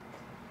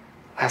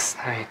Last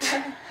night.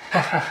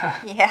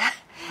 Yeah.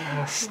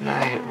 Last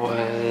night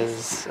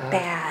was...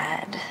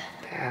 Bad.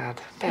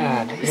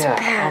 Bad. It was Yeah.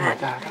 bad, Oh my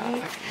God.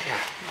 right?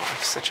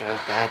 It's such a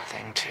bad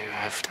thing to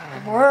have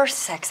done. Worst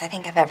sex I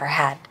think I've ever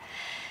had.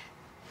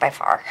 By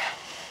far.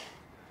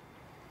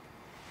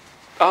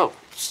 Oh,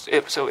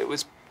 so it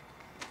was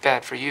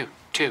bad for you,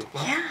 too.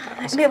 Well, Yeah.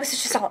 I mean, it was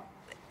just all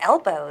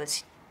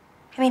elbows.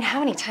 I mean,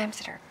 how many times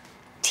did our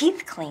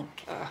teeth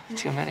clink?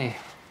 Too many.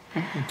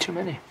 Too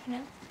many. You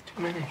know?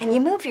 Too many. And you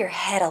move your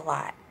head a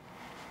lot.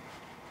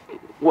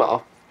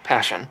 Well,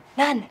 passion.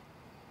 None.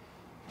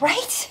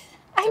 Right?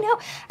 I know.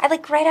 I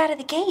like right out of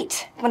the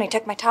gate when I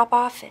took my top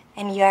off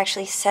and you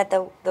actually said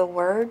the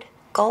word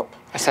gulp.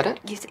 I said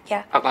it? You said,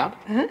 yeah. Out loud?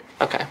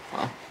 Mm-hmm. Okay,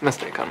 well,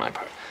 mistake on my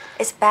part.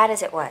 As bad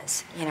as it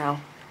was, you know,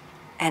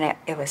 and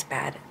it was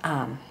bad.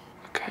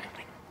 Okay.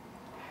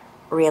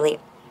 Really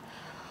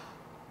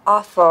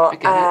awful. I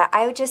get it.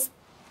 I would just,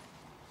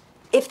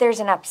 if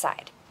there's an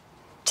upside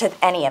to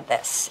any of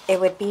this, it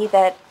would be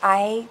that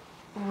I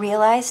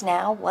realize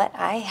now what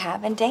I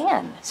have in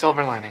Dan.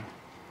 Silver lining.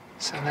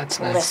 So that's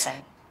nice. Listen,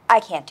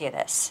 I can't do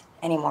this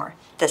anymore.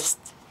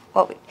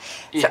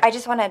 So I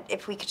just want to,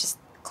 if we could just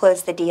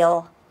close the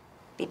deal,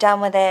 be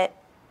done with it,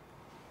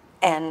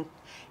 and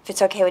if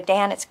it's okay with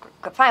Dan, it's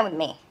fine with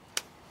me.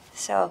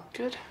 So.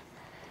 Good.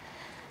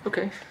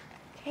 Okay.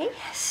 Okay,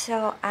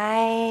 so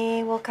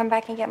I will come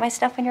back and get my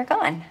stuff when you're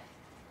gone.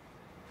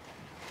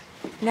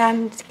 No,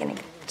 I'm just gonna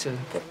get to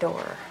the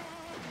door.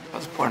 I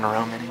was born in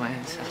Rome anyway,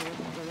 so...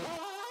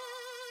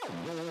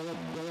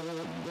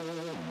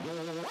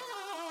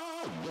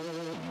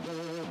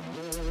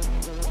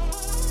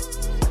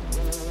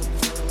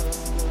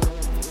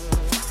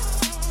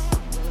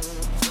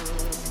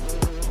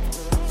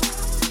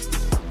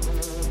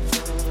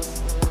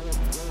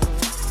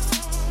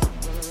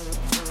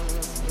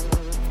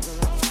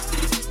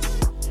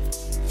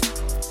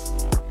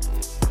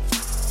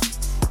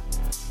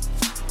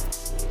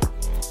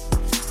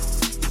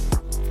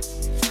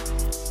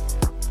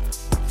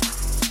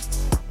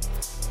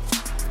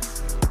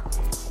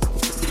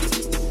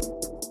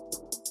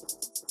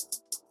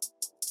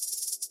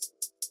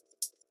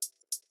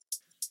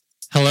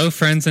 Hello,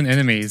 friends and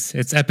enemies.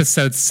 It's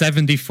episode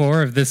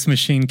 74 of This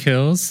Machine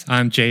Kills.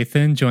 I'm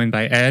Jathan, joined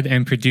by Ed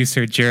and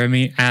producer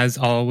Jeremy, as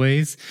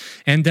always.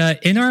 And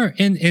in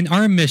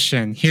our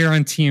mission here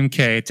on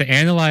TMK to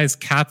analyze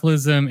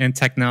capitalism and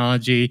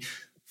technology,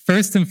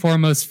 first and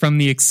foremost from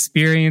the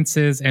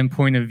experiences and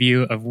point of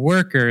view of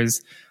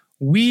workers,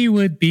 we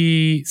would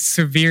be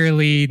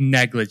severely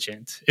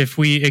negligent if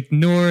we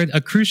ignored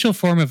a crucial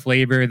form of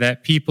labor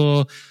that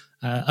people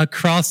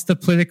across the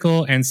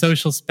political and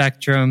social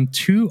spectrum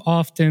too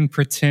often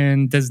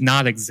pretend does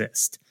not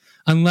exist,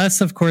 unless,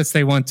 of course,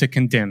 they want to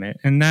condemn it.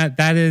 And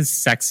that is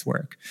sex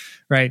work,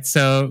 right?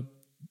 So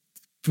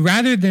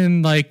rather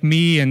than like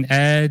me and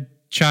Ed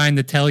trying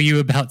to tell you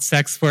about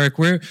sex work,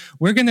 we're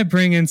going to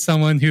bring in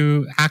someone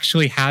who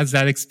actually has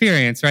that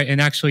experience, right?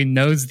 And actually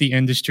knows the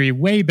industry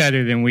way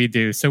better than we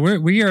do. So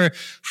we are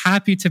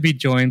happy to be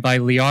joined by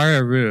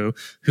Liara Rue,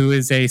 who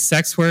is a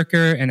sex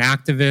worker, an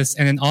activist,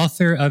 and an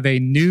author of a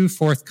new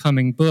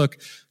forthcoming book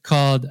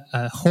called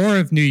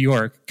Whore of New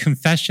York,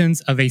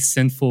 Confessions of a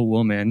Sinful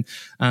Woman.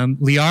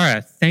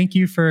 Liara, thank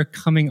you for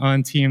coming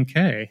on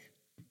TMK.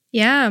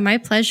 Yeah, my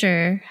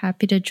pleasure.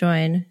 Happy to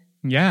join.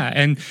 Yeah.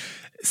 And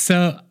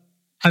so,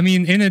 I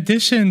mean, in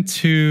addition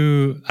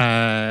to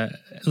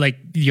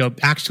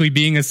actually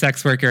being a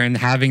sex worker and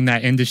having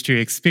that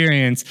industry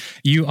experience,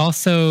 you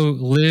also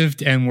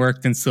lived and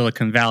worked in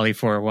Silicon Valley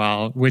for a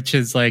while, which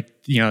is like,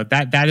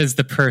 that is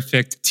the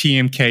perfect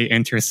TMK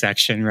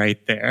intersection right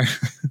there.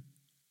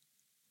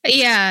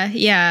 Yeah.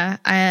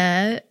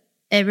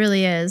 It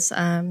really is.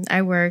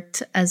 I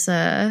worked as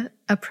a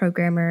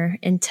programmer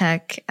in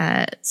tech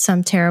at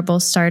some terrible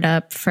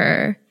startup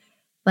for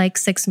like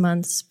 6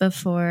 months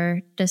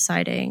before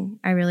deciding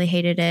I really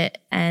hated it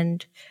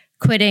and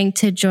quitting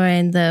to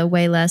join the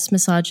way less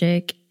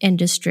misogynic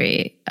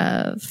industry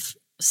of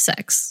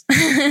sex.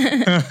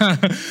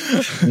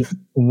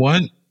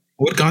 What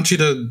got you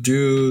to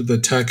do the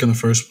tech in the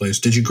first place?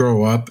 Did you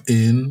grow up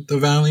in the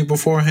Valley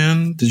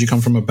beforehand? Did you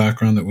come from a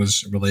background that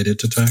was related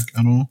to tech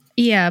at all?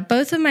 Yeah,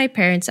 both of my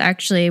parents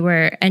actually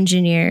were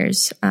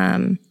engineers.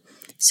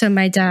 So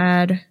my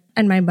dad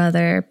and my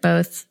mother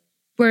both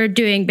were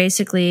doing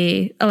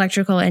basically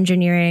electrical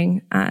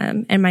engineering,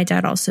 and my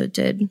dad also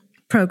did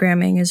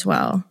programming as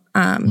well.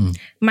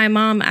 My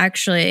mom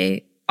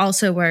actually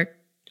also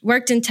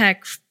worked in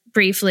tech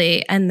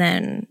briefly and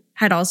then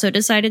had also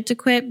decided to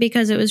quit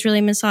because it was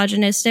really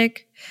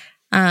misogynistic.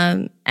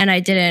 And I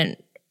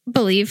didn't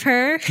believe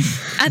her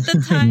at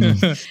the time.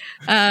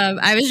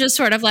 I was just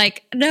sort of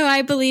like, no,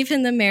 I believe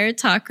in the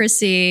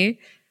meritocracy,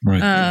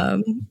 right.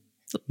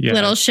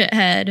 Little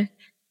shithead.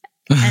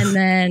 And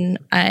then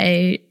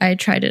I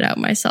tried it out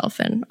myself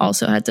and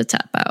also had to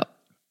tap out.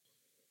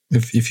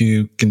 if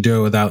you can do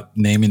it without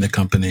naming the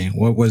company,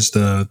 what was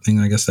the thing,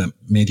 I guess, that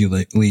made you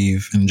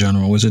leave in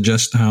general? Was it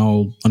just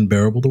how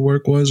unbearable the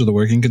work was, or the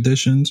working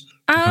conditions?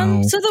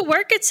 So the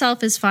work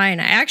itself is fine.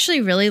 I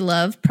actually really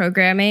love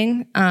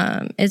programming.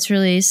 It's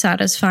really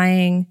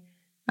satisfying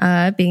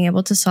being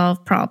able to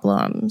solve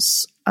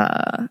problems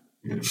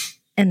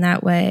in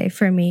that way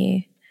for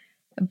me.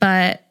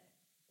 But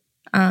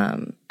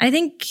I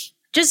think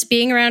just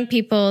being around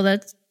people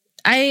that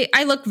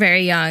I look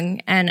very young,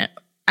 and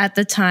at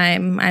the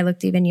time I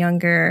looked even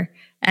younger.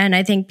 And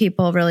I think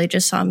people really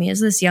just saw me as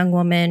this young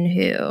woman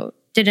who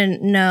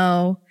didn't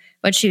know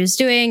what she was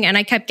doing. And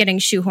I kept getting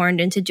shoehorned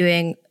into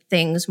doing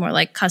things more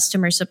like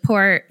customer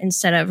support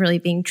instead of really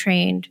being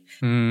trained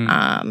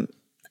and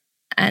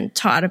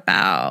taught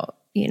about,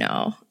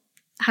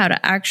 how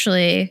to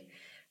actually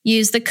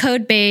use the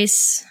code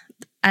base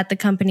at the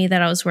company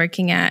that I was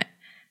working at.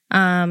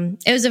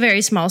 It was a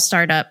very small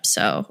startup,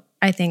 so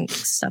I think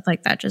stuff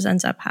like that just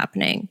ends up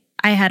happening.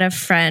 I had a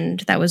friend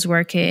that was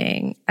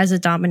working as a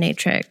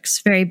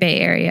dominatrix, very Bay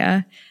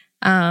Area,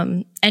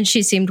 and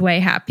she seemed way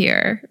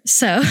happier.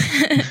 So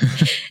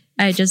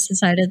I just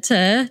decided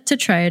to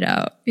try it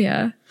out.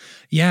 Yeah.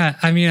 Yeah,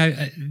 I mean,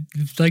 I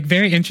like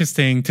very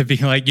interesting to be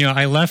like,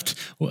 I left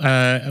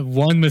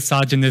one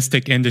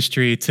misogynistic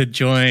industry to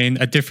join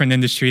a different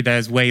industry that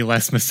is way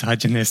less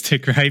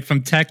misogynistic, right?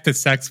 From tech to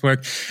sex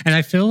work. And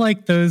I feel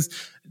like those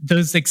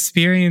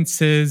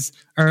experiences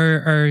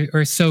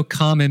are so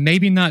common,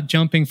 maybe not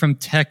jumping from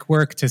tech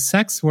work to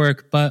sex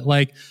work, but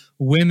like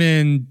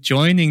women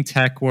joining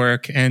tech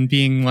work and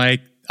being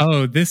like,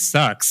 oh, this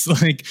sucks.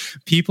 Like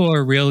people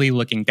are really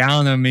looking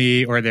down on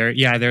me, or they're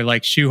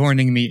like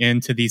shoehorning me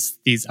into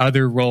these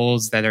other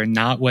roles that are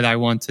not what I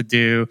want to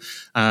do.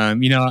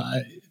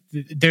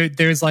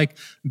 There's like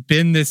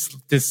been this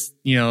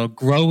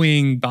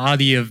growing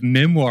body of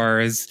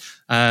memoirs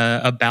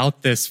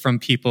about this from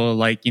people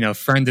like,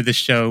 friend of the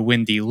show,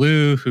 Wendy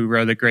Liu, who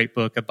wrote a great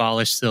book,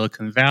 Abolish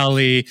Silicon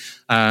Valley.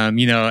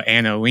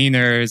 Anna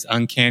Wiener's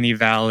Uncanny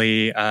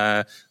Valley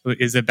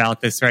is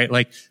about this, right?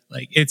 Like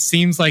it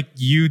seems like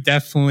you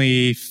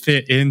definitely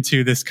fit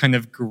into this kind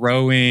of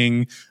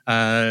growing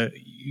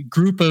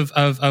group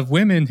of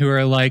women who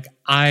are like,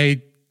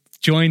 I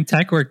joined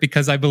tech work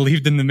because I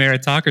believed in the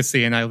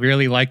meritocracy and I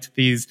really liked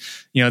these,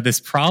 this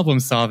problem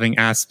solving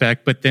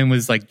aspect, but then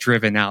was like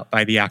driven out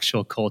by the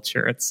actual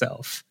culture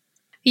itself.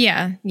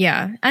 Yeah.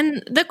 Yeah.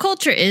 And the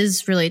culture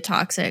is really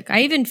toxic.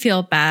 I even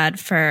feel bad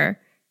for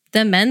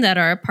the men that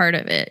are a part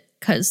of it,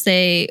 because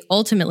they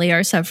ultimately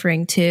are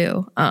suffering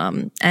too.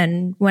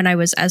 And when I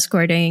was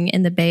escorting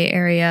in the Bay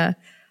Area,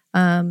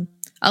 a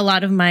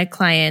lot of my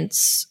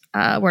clients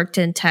worked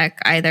in tech,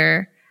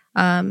 either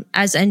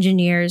as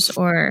engineers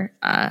or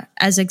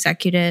as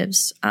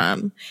executives.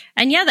 And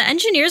yeah, the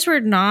engineers were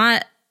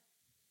not,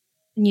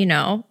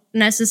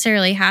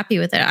 necessarily happy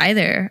with it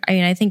either. I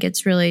mean, I think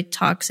it's really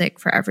toxic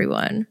for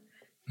everyone.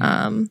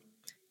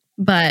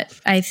 But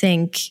I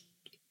think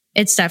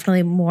it's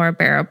definitely more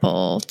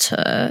bearable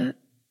to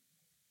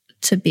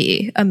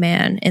be a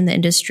man in the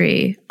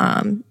industry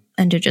and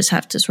to just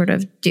have to sort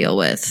of deal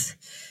with,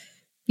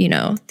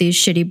 these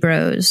shitty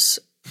bros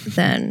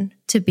than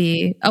to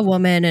be a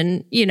woman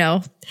and,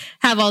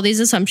 have all these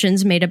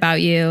assumptions made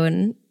about you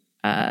and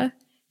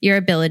your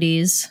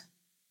abilities.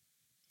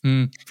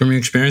 From your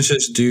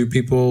experiences, do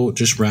people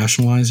just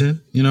rationalize it,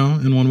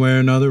 in one way or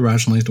another?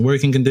 Rationalize the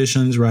working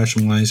conditions,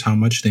 rationalize how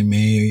much they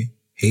may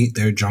hate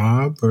their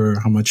job, or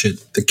how much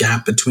the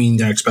gap between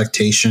their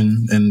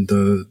expectation and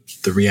the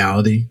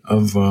reality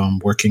of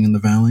working in the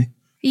Valley?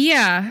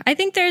 Yeah, I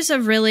think there's a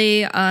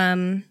really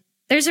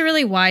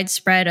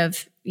widespread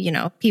of,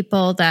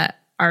 people that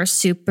are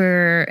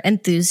super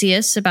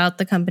enthusiasts about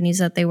the companies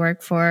that they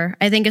work for.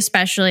 I think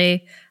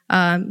especially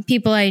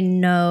people I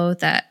know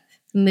that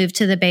moved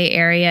to the Bay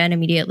Area and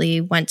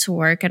immediately went to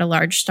work at a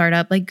large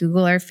startup like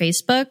Google or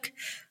Facebook.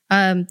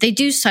 They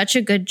do such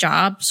a good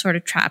job sort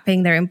of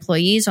trapping their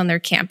employees on their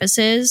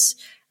campuses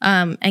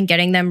and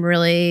getting them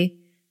really,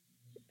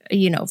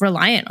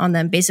 reliant on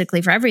them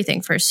basically for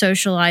everything, for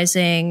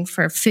socializing,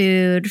 for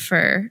food,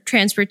 for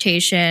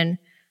transportation.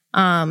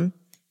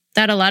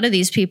 That a lot of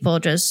these people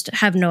just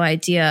have no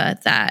idea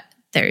that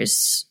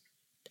there's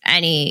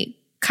any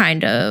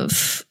kind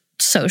of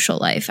social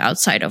life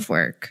outside of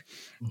work.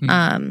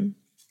 Mm-hmm.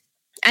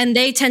 And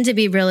they tend to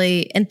be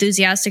really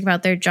enthusiastic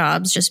about their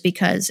jobs just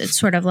because it's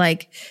sort of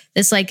like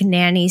this like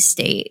nanny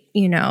state,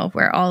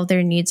 where all of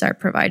their needs are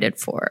provided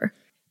for.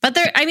 But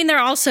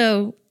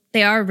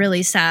they are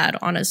really sad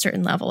on a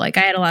certain level. Like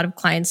I had a lot of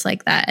clients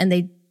like that,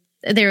 and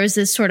there was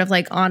this sort of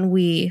like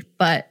ennui,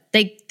 but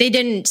they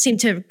didn't seem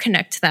to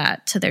connect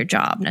that to their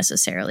job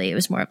necessarily. It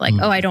was more of like,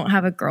 oh, I don't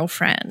have a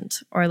girlfriend,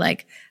 or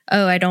like,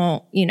 oh, I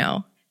don't,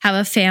 have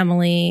a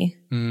family,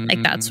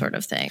 like that sort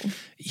of thing.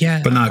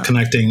 Yeah. But not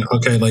connecting,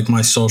 okay, like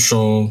my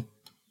social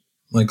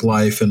like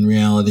life and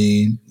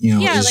reality,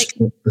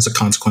 is a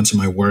consequence of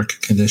my work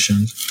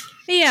conditions.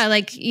 Yeah,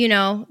 like,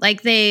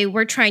 like they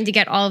were trying to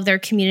get all of their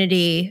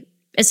community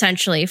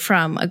essentially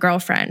from a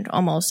girlfriend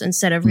almost,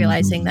 instead of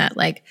realizing that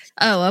like,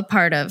 oh, a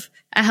part of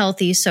a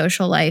healthy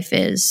social life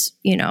is,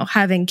 you know,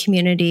 having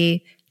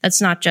community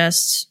that's not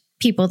just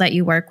people that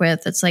you work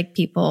with. It's like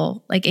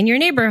people like in your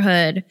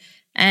neighborhood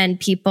and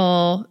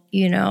people,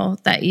 you know,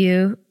 that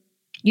you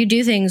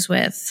do things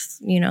with,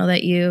 you know,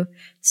 that you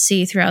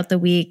see throughout the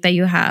week, that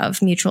you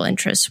have mutual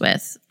interests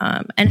with,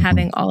 and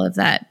having all of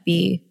that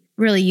be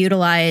really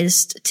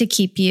utilized to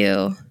keep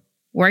you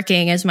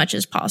working as much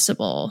as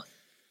possible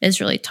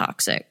is really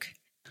toxic.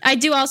 I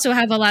do also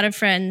have a lot of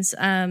friends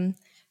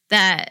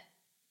that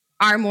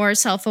are more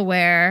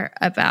self-aware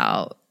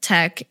about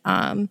tech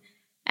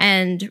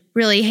and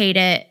really hate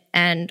it,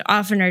 and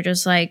often are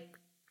just like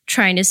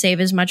trying to save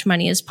as much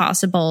money as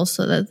possible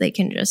so that they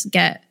can just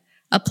get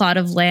a plot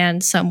of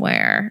land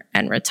somewhere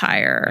and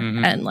retire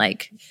and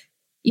like,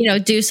 you know,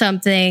 do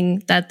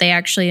something that they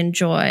actually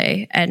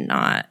enjoy and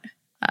not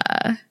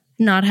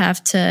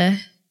have to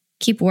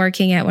keep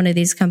working at one of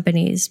these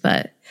companies.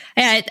 But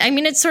yeah, I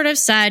mean, it's sort of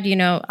sad, you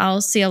know,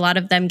 I'll see a lot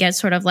of them get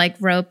sort of like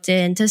roped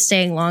into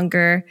staying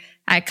longer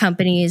at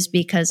companies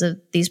because of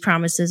these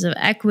promises of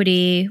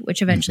equity,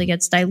 which eventually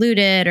gets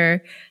diluted,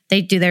 or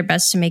they do their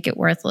best to make it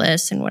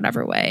worthless in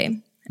whatever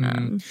way.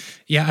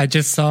 Yeah, I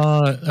just saw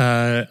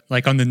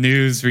like on the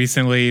news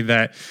recently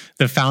that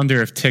the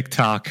founder of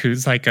TikTok,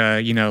 who's like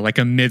a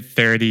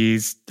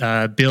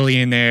mid-30s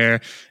billionaire,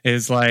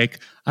 is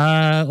like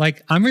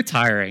I'm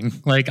retiring.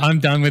 Like, I'm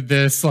done with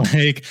this.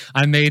 Like,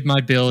 I made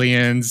my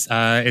billions.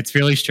 It's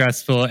really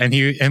stressful.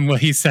 And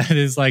what he said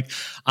is like,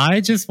 I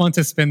just want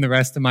to spend the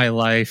rest of my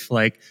life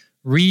like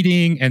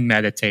reading and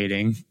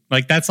meditating.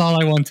 Like, that's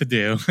all I want to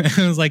do.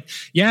 I was like,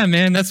 yeah,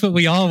 man, that's what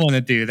we all want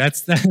to do.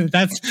 That's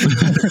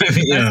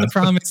the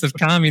promise of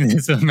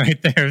communism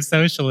right there, of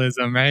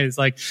socialism, right? It's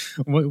like,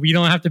 we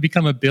don't have to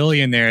become a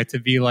billionaire to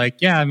be like,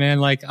 yeah, man,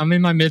 like, I'm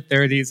in my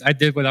mid-30s. I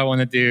did what I want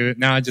to do.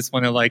 Now I just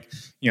want to, like,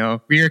 you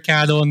know, rear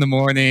cattle in the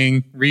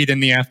morning, read in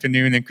the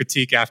afternoon, and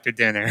critique after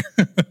dinner.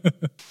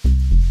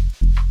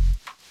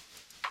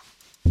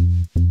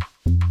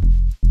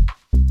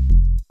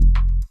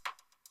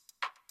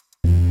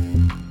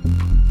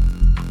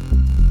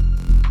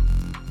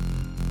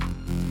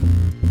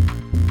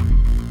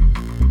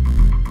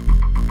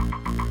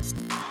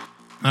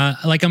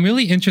 Like, I'm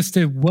really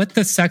interested what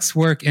the sex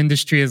work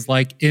industry is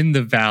like in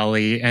the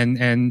Valley,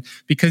 and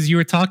because you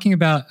were talking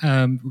about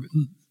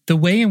the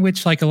way in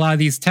which like a lot of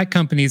these tech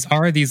companies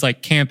are these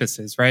like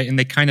campuses, right? And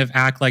they kind of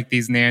act like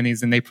these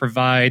nannies, and they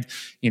provide,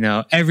 you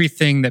know,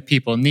 everything that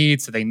people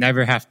need, so they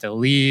never have to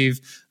leave.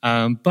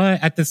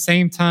 But at the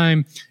same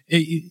time,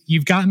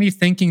 you've got me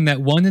thinking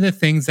that one of the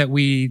things that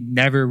we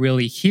never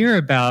really hear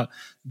about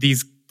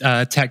these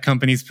tech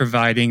companies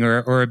providing,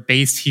 or a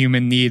base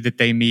human need that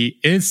they meet,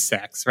 is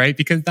sex, right?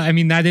 Because I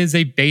mean, that is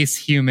a base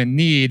human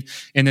need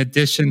in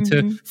addition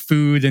to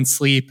food and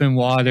sleep and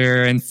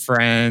water and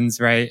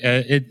friends, right?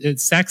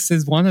 Sex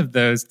is one of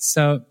those.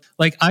 So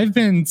like, I've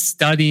been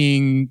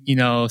studying, you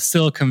know,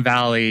 Silicon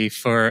Valley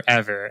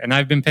forever, and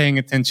I've been paying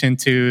attention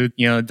to,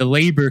 you know, the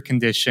labor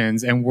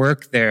conditions and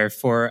work there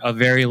for a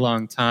very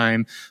long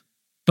time.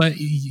 But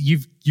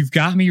you've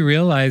got me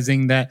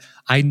realizing that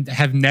I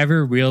have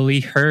never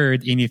really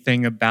heard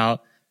anything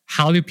about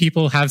how do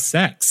people have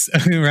sex,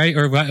 right?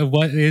 Or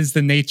what is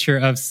the nature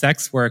of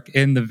sex work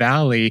in the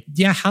Valley?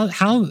 Yeah,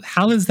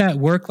 how does that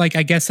work? Like,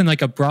 I guess in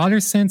like a broader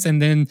sense,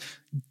 and then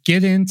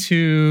get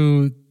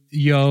into,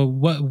 you know,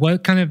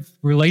 what kind of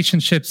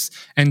relationships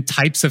and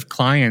types of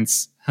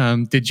clients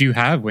did you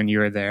have when you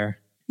were there?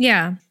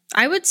 Yeah,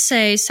 I would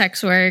say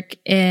sex work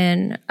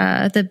in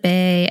the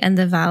Bay and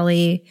the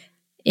Valley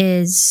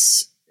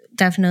is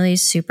definitely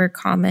super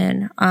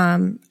common.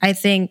 I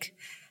think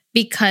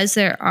because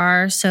there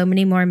are so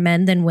many more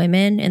men than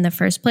women in the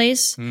first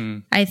place,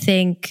 I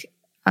think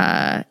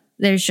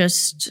there's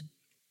just,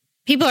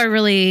 people are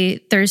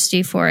really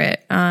thirsty for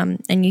it.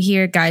 And you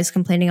hear guys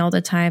complaining all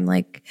the time,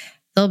 like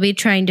they'll be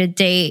trying to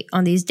date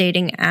on these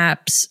dating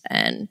apps,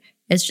 and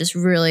it's just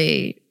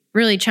really,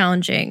 really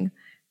challenging.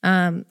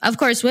 Of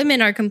course,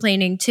 women are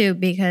complaining too,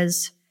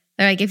 because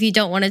they're like, if you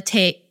don't want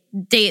to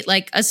date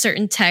like a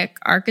certain tech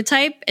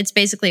archetype, it's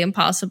basically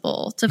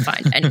impossible to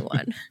find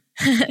anyone.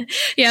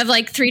 You have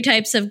like 3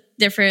 types of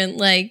different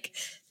like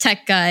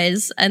tech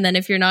guys, and then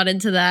if you're not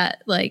into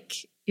that, like,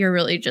 you're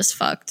really just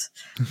fucked.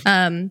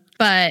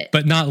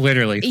 But not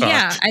literally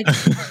fucked.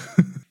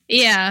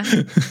 Yeah,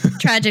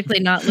 tragically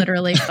not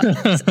literally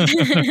fucked.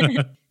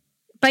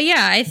 But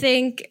yeah, I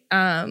think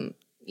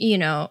you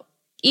know,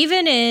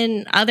 even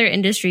in other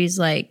industries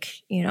like,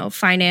 you know,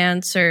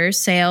 finance or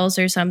sales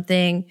or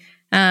something,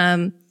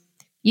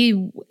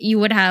 you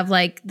would have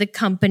like the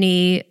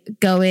company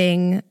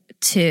going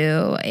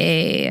to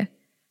a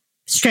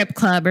strip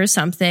club or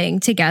something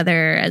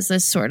together as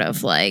this sort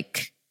of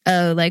like,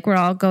 oh, like we're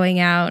all going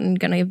out and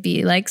going to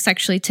be like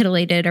sexually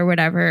titillated or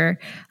whatever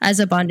as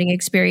a bonding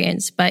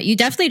experience. But you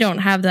definitely don't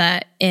have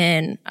that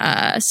in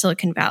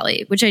Silicon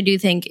Valley, which I do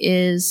think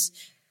is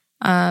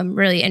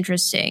really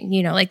interesting.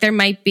 You know, like there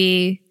might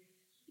be,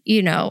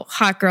 you know,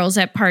 hot girls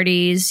at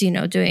parties, you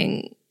know,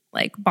 doing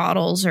like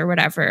bottles or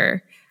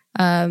whatever.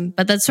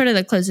 But that's sort of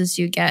the closest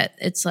you get.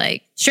 It's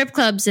like strip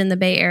clubs in the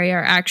Bay Area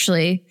are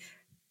actually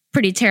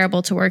pretty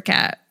terrible to work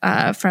at,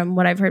 from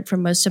what I've heard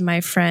from most of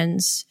my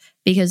friends,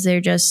 because they're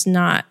just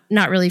not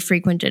really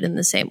frequented in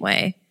the same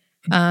way.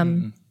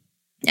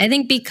 I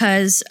think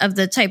because of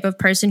the type of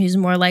person who's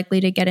more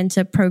likely to get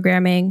into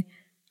programming,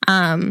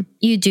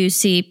 you do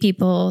see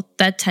people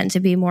that tend to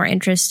be more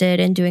interested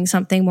in doing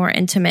something more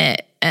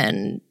intimate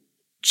and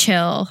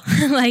chill,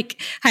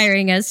 like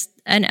hiring as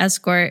an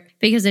escort,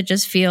 because it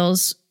just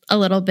feels a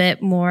little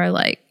bit more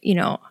like, you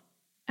know,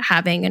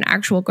 having an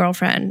actual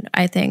girlfriend,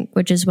 I think,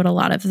 which is what a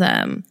lot of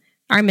them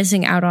are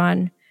missing out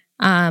on.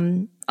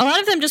 A lot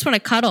of them just want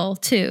to cuddle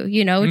too,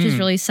 you know, which is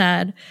really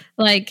sad.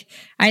 Like,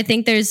 I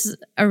think there's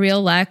a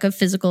real lack of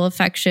physical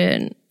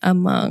affection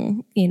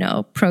among, you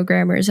know,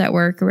 programmers at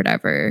work or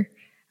whatever.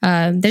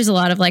 There's a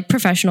lot of like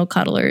professional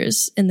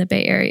cuddlers in the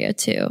Bay Area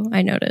too,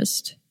 I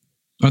noticed.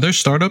 Are there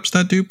startups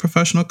that do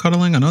professional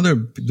cuddling? I know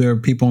there are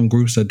people in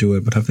groups that do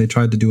it, but have they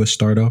tried to do a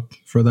startup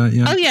for that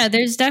yet? Oh yeah,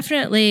 there's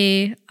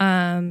definitely,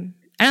 I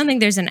don't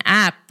think there's an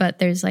app, but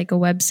there's like a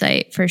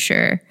website for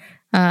sure,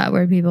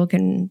 where people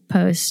can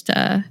post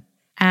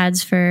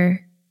ads for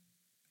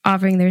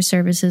offering their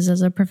services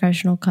as a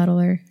professional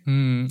cuddler.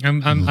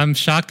 I'm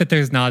shocked that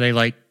there's not a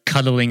like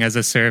cuddling as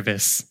a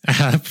service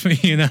app,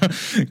 you know,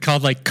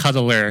 called like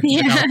Cuddler,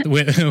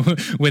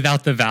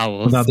 without the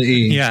vowels, without the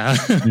E. Yeah.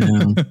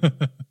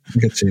 I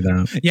could see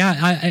that.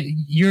 Yeah,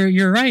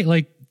 you're right.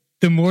 Like,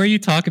 the more you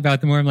talk about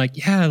it, the more I'm like,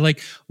 yeah,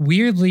 like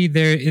weirdly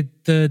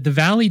the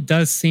Valley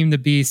does seem to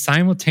be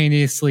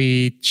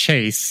simultaneously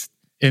chaste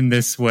in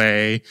this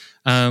way.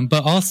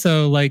 But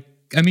also, like,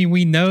 I mean,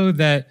 we know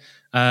that,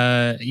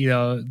 you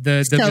know,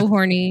 so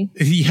horny.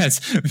 Yes.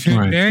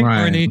 Very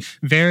horny,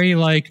 very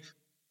like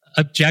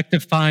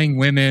objectifying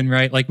women,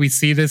 right? Like, we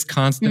see this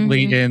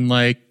constantly in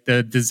like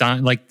the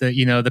design, like the,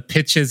 you know, the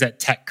pitches at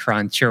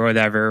TechCrunch or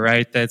whatever,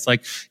 right? That's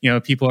like, you know,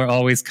 people are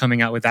always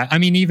coming out with that. I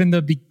mean, even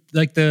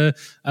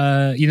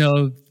you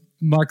know,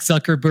 Mark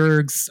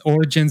Zuckerberg's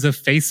origins of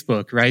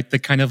Facebook, right? The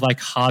kind of like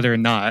hot or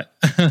not,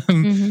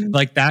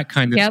 like that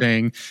kind of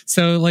thing.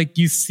 So like,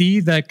 you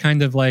see that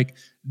kind of like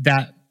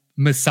that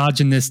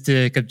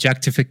misogynistic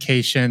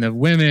objectification of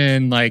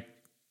women, like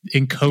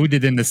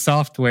encoded in the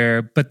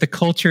software, but the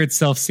culture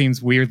itself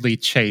seems weirdly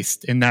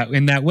chaste in that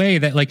way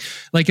that like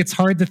it's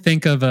hard to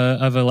think of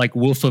a like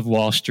Wolf of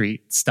Wall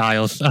Street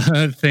style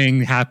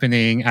thing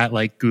happening at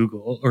like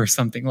Google or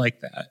something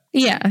like that.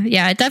 Yeah,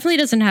 it definitely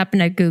doesn't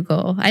happen at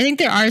Google. I think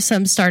there are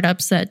some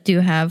startups that do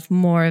have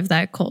more of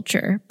that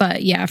culture,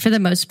 but yeah, for the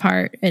most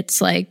part,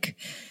 it's like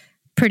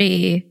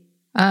pretty,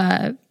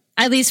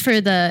 at least for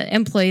the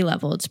employee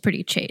level, it's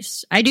pretty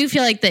chaste. I do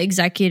feel like the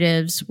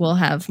executives will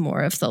have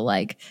more of the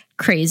like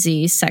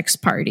crazy sex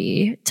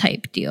party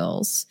type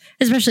deals,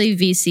 especially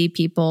VC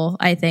people,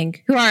 I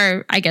think, who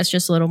are, I guess,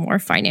 just a little more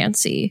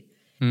financy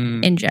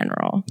in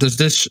general. Does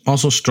this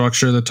also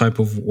structure the type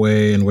of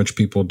way in which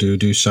people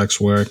do sex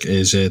work?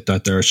 Is it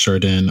that there are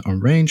certain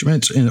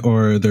arrangements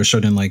or there are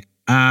certain like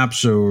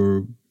apps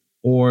or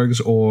orgs,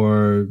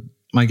 or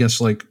I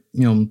guess like,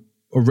 you know,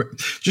 or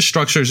just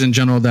structures in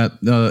general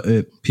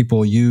that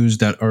people use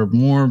that are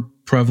more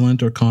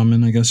prevalent or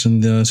common, I guess,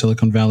 in the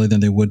Silicon Valley than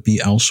they would be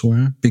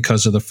elsewhere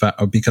because of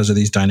because of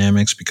these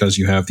dynamics, because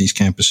you have these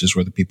campuses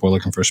where the people are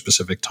looking for a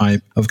specific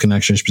type of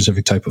connection,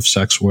 specific type of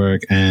sex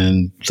work,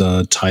 and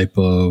the type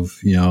of,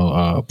 you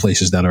know,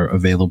 places that are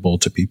available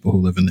to people who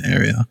live in the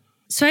area.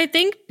 So I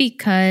think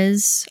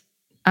because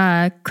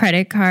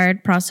credit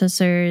card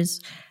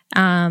processors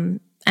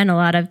and a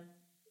lot of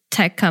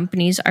tech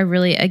companies are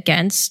really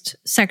against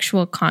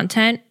sexual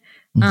content.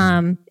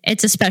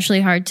 It's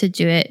especially hard to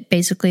do it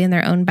basically in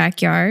their own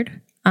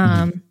backyard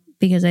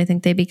because I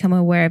think they become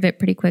aware of it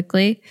pretty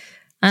quickly.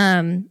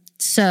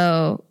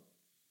 So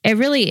it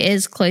really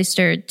is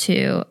cloistered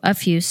to a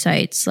few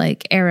sites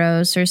like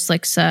Eros or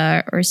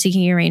Slixa or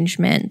Seeking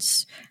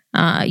Arrangements,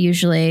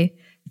 usually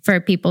for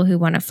people who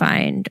want to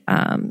find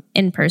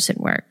in-person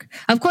work.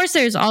 Of course,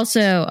 there's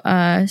also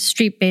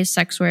street-based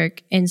sex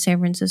work in San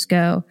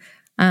Francisco,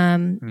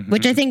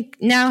 which I think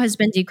now has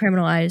been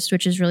decriminalized,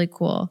 which is really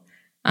cool.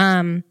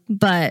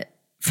 But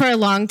for a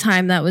long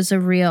time, that was a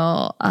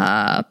real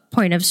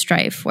point of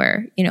strife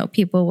where, you know,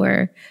 people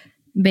were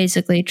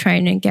basically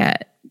trying to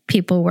get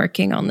people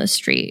working on the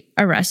street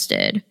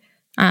arrested.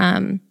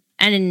 And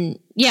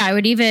yeah, I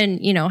would even,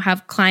 you know,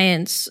 have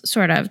clients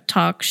sort of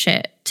talk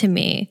shit to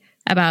me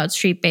about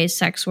street-based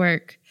sex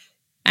work.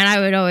 And I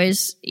would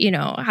always, you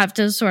know, have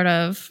to sort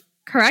of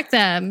correct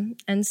them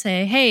and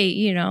say, hey,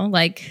 you know,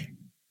 like,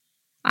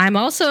 I'm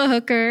also a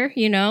hooker,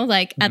 you know,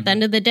 like at the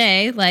end of the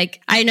day,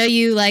 like, I know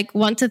you like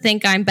want to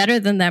think I'm better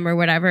than them or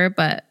whatever,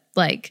 but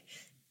like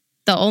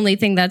the only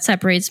thing that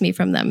separates me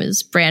from them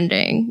is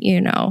branding,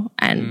 you know,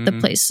 and the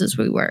places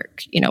we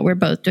work, you know, we're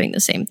both doing the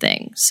same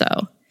thing. So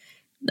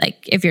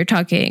like if you're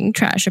talking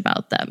trash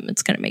about them,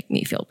 it's going to make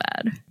me feel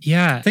bad.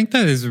 Yeah, I think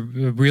that is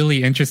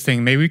really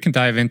interesting. Maybe we can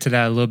dive into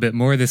that a little bit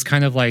more. This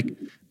kind of like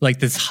like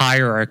this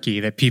hierarchy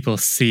that people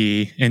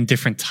see in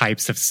different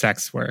types of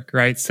sex work,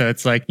 right? So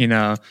it's like, you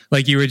know,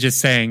 like you were just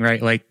saying,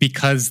 right? Like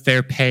because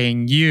they're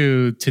paying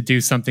you to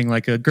do something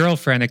like a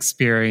girlfriend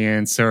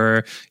experience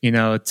or, you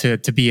know, to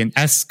be an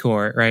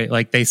escort, right?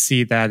 Like they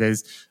see that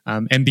as,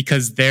 and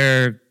because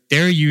they're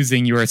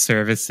using your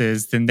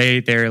services, then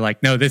they're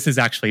like, no, this is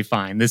actually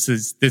fine. This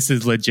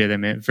is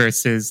legitimate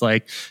versus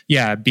like,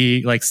 yeah,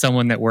 be like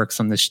someone that works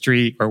on the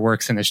street or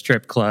works in a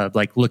strip club,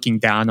 like looking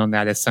down on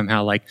that as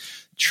somehow like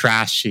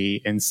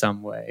trashy in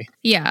some way.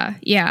 Yeah.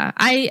 Yeah.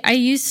 I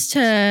used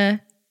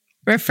to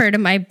refer to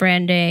my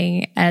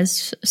branding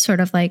as sort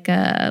of like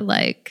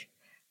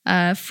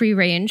a free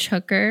range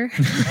hooker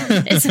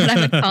is what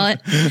I would call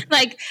it.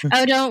 Like,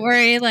 oh, don't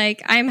worry.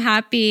 Like, I'm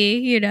happy,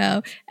 you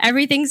know,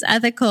 everything's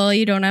ethical.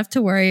 You don't have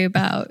to worry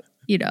about,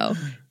 you know,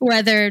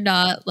 whether or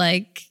not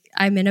like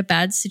I'm in a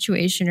bad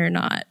situation or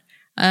not.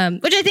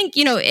 Which I think,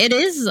 you know, it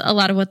is a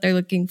lot of what they're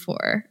looking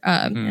for.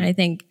 And I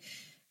think,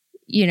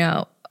 you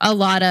know, a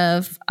lot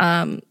of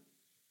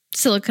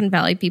Silicon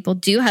Valley people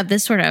do have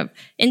this sort of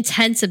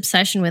intense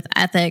obsession with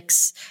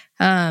ethics,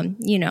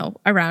 you know,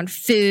 around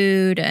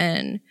food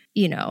and,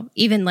 you know,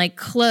 even like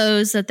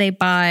clothes that they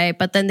buy,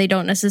 but then they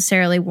don't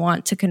necessarily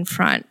want to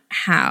confront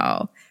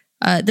how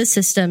the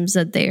systems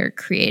that they are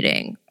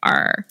creating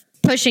are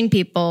pushing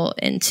people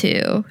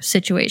into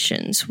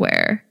situations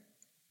where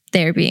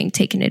they're being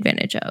taken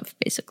advantage of,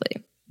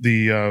 basically.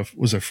 The,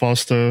 was it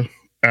FOSTA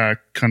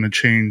Act kind of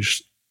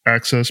changed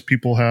access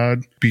people had,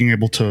 being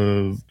able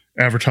to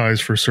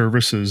advertise for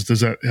services.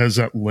 Has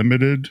that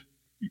limited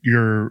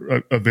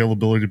your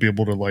availability to be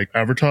able to like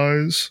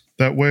advertise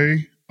that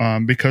way?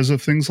 Because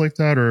of things like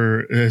that,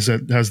 or has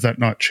that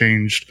not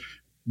changed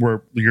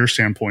where your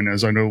standpoint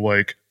is? I know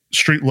like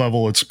street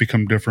level, it's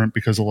become different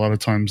because a lot of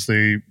times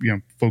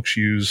folks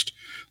used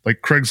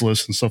like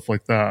Craigslist and stuff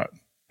like that.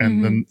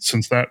 And then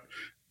since that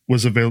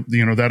was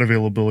that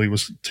availability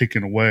was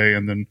taken away,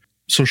 and then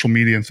social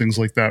media and things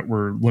like that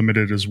were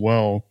limited as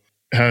well,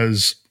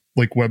 has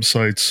like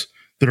websites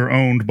that are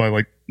owned by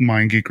like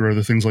MindGeek or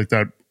other things like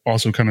that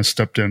also kind of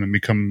stepped in and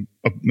become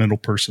a middle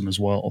person as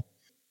well?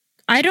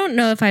 I don't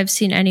know if I've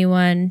seen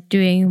anyone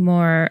doing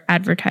more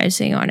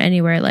advertising on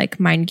anywhere like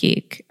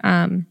MindGeek.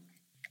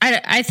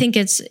 I think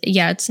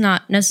it's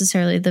not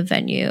necessarily the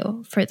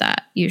venue for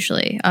that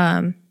usually.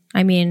 I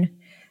mean,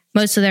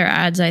 most of their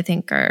ads I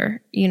think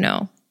are, you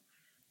know,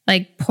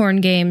 like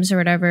porn games or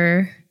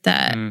whatever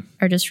that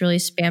are just really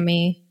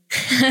spammy.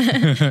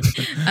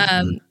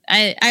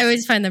 I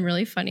always find them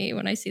really funny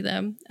when I see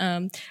them.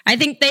 I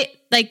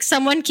think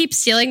someone keeps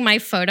stealing my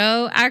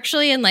photo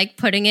actually and like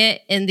putting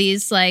it in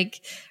these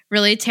like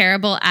really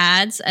terrible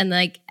ads, and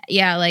like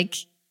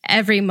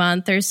every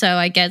month or so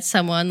I get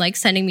someone like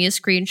sending me a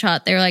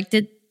screenshot. They're like,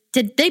 did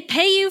they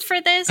pay you for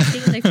this?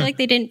 Because I feel like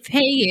they didn't pay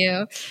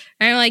you.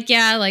 And I'm like,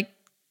 yeah, like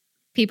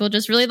people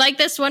just really like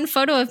this one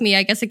photo of me.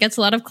 I guess it gets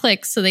a lot of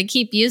clicks, so they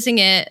keep using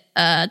it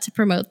to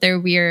promote their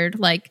weird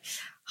like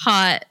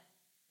hot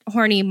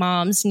horny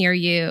moms near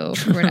you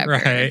or whatever.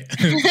 Right.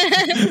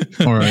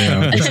 Or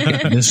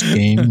this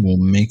game will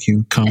make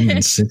you come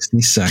in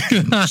 60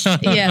 seconds.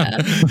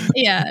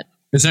 Yeah.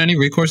 Is there any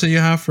recourse that you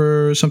have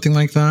for something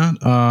like that?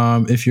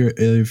 If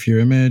your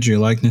image, your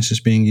likeness is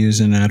being used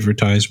in an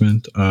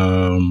advertisement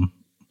on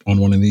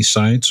one of these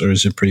sites, or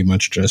is it pretty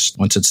much just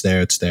once it's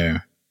there, it's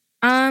there?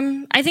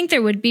 I think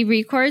there would be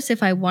recourse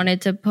if I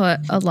wanted to put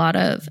a lot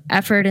of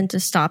effort into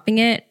stopping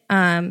it.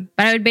 But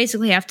I would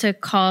basically have to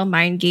call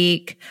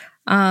MindGeek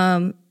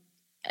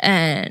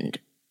and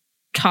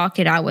talk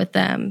it out with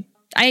them.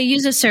 I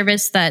use a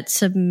service that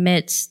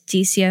submits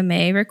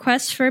DCMA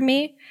requests for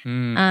me.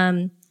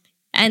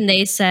 And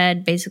they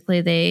said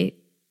basically they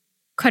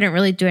couldn't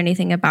really do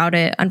anything about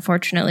it,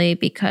 unfortunately,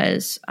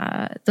 because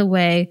the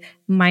way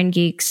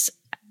MindGeek's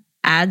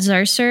ads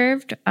are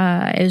served,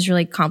 it was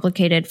really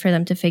complicated for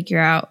them to figure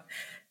out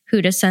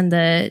who to send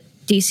the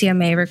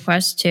DCMA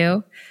request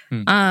to.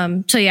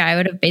 So yeah, I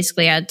would have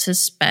basically had to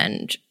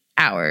spend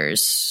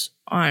hours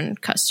on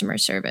customer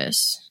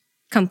service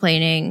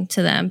complaining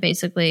to them,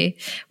 basically,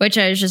 which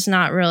I was just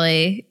not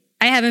really...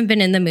 I haven't been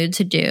in the mood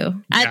to do.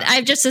 Yeah.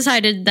 I've just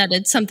decided that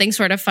it's something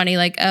sort of funny,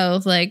 like, oh,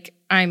 like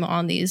I'm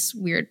on these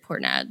weird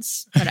porn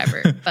ads,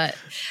 whatever. But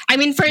I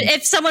mean,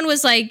 if someone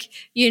was like,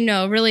 you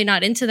know, really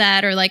not into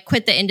that, or like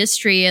quit the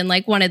industry and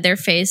like wanted their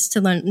face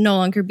to no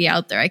longer be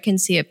out there, I can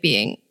see it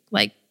being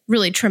like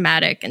really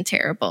traumatic and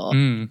terrible.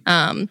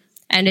 And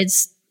it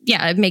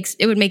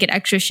would make it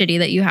extra shitty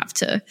that you have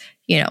to,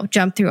 you know,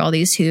 jump through all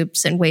these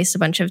hoops and waste a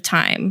bunch of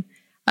time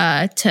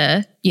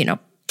to, you know,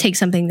 take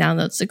something down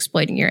that's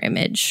exploiting your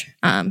image.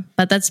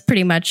 But that's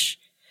pretty much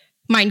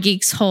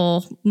MindGeek's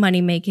whole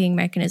money-making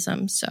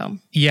mechanism. So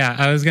yeah,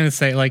 I was going to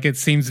say, like, it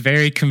seems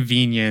very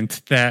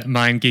convenient that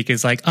MindGeek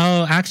is like,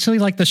 oh, actually,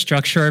 like the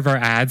structure of our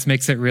ads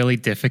makes it really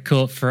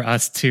difficult for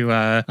us to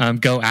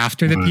go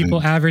after the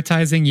people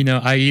advertising, you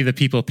know, i.e. the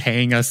people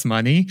paying us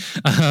money.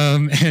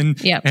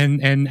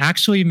 And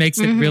actually makes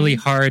it really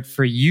hard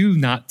for you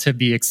not to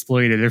be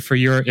exploited, or for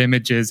your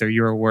images or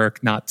your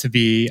work not to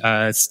be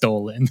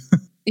stolen.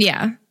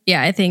 Yeah,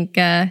 I think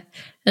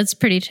That's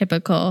pretty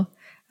typical.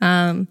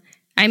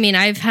 I mean,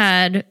 I've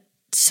had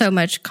so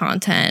much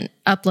content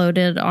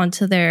uploaded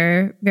onto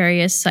their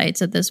various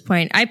sites at this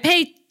point. I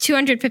pay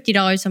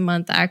 $250 a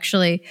month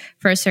actually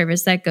for a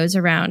service that goes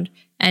around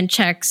and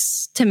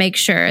checks to make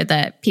sure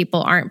that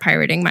people aren't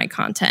pirating my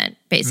content,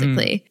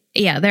 basically.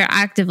 Yeah, they're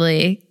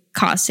actively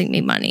costing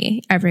me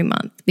money every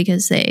month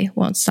because they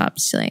won't stop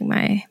stealing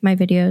my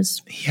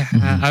videos.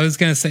 Yeah, I was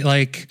going to say,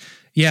 like,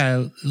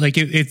 yeah, like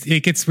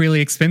it gets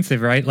really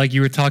expensive, right? Like you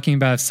were talking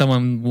about, if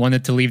someone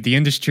wanted to leave the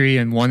industry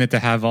and wanted to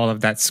have all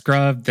of that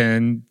scrubbed,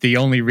 then the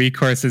only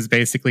recourse is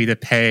basically to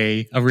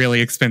pay a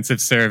really expensive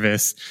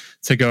service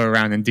to go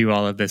around and do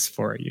all of this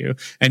for you.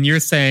 And you're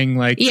saying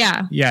like,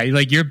 yeah,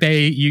 like you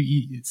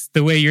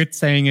the way you're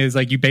saying is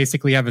like you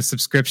basically have a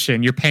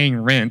subscription. You're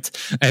paying rent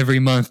every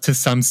month to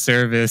some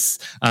service,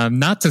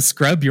 not to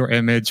scrub your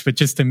image, but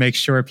just to make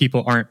sure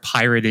people aren't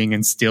pirating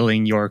and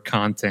stealing your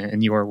content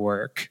and your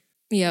work.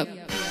 Yep.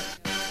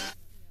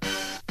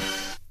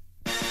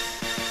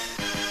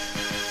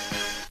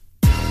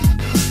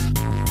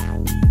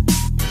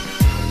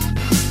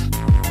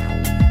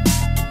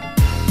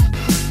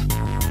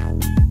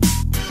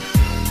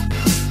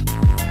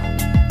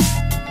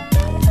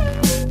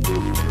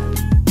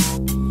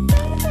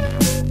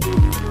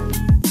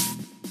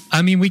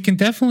 I mean, we can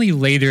definitely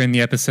later in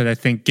the episode, I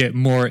think, get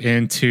more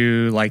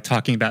into like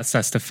talking about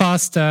Sesta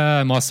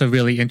Fosta. I'm also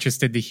really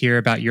interested to hear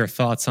about your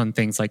thoughts on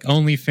things like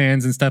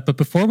OnlyFans and stuff. But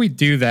before we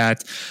do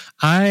that,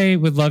 I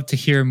would love to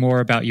hear more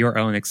about your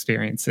own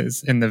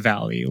experiences in the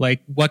Valley.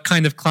 Like, what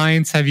kind of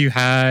clients have you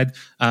had?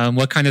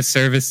 What kind of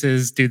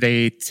services do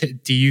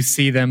you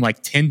see them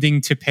like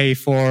tending to pay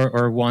for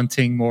or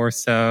wanting more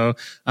so?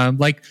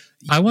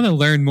 I want to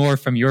learn more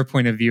from your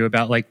point of view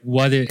about like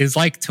what it is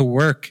like to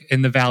work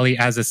in the Valley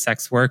as a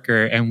sex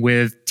worker and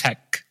with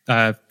tech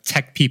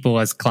people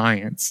as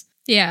clients.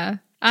 Yeah.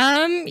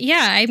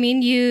 I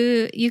mean,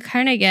 you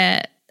kind of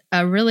get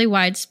a really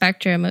wide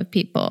spectrum of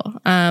people.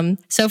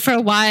 So for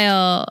a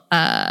while,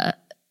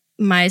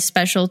 my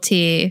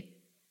specialty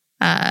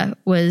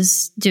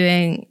was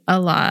doing a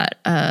lot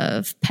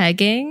of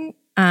pegging.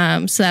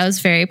 So that was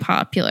very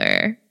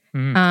popular.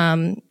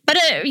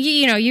 But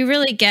you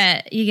really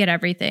get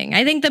everything.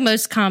 I think the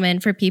most common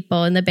for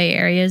people in the Bay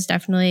Area is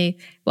definitely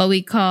what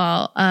we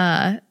call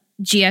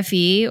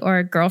GFE,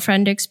 or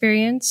girlfriend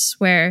experience,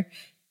 where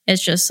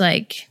it's just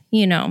like,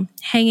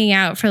 hanging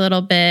out for a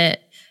little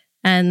bit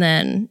and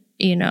then,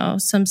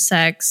 some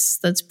sex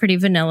that's pretty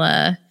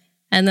vanilla,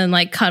 and then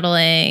like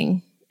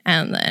cuddling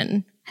and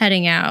then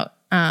heading out.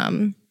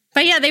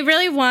 But yeah, they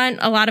really want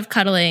a lot of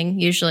cuddling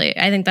usually.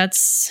 I think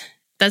that's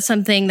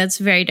something that's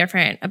very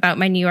different about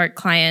my New York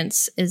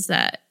clients, is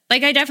that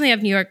like I definitely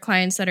have New York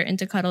clients that are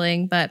into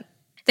cuddling, but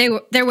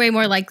they're way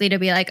more likely to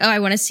be like, oh, I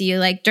want to see you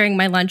like during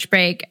my lunch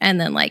break, and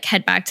then like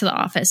head back to the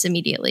office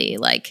immediately.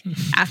 Like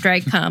after I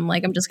come,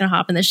 like I'm just gonna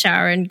hop in the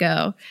shower and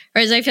go.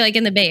 Whereas I feel like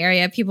in the Bay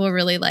Area, people are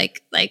really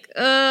like,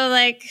 oh,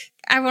 like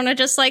I want to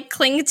just like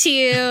cling to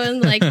you,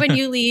 and like when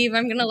you leave,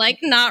 I'm gonna like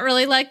not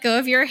really let go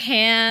of your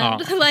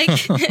hand.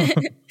 Like,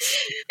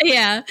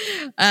 yeah.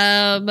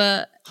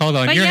 Hold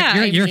on,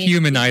 you're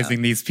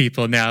humanizing these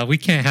people now. We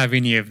can't have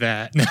any of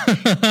that.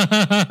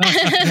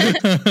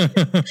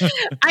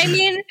 I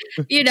mean,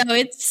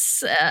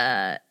 it's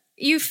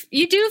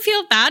you do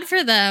feel bad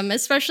for them,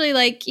 especially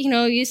like,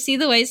 you see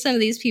the way some of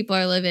these people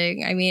are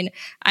living. I mean,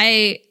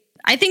 I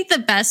think the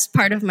best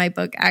part of my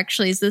book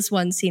actually is this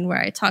one scene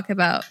where I talk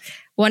about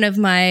one of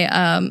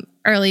my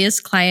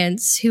earliest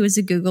clients who was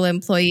a Google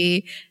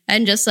employee,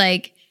 and just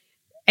like,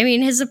 I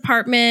mean, his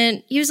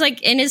apartment, he was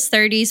like in his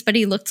 30s, but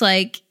he looked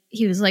like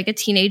he was like a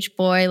teenage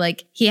boy.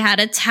 Like he had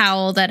a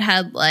towel that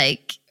had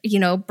like,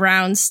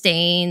 brown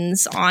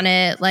stains on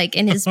it, like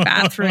in his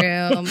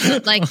bathroom,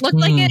 that, like looked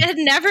like it had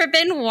never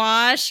been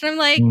washed. And I'm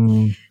like,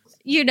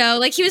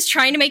 like he was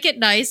trying to make it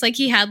nice. Like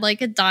he had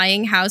like a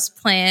dying house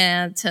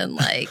plant, and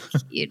like,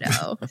 he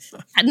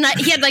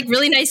had like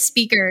really nice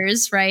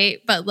speakers. Right.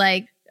 But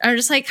like, I'm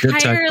just like,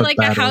 hire like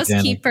a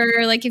housekeeper.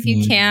 Organic. Like if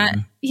you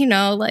can't,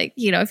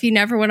 if you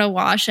never want to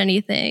wash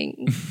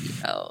anything,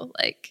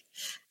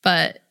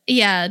 but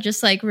yeah,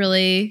 just like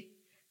really,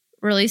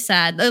 really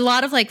sad. A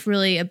lot of like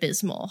really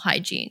abysmal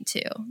hygiene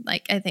too.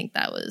 Like I think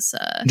that was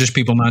just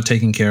people not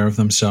taking care of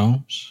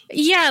themselves.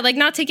 Yeah, like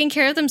not taking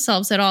care of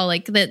themselves at all.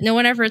 Like that no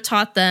one ever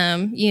taught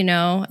them,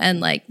 and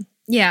like,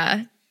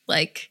 yeah,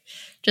 like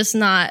just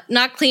not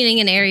cleaning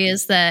in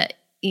areas that,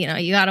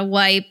 you got to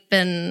wipe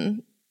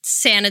and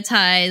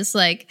sanitize.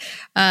 Like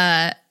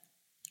I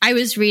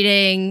was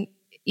reading,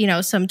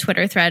 some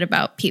Twitter thread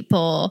about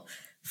people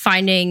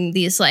finding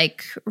these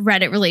like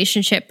Reddit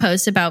relationship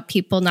posts about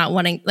people not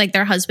wanting, like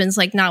their husbands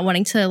like not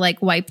wanting to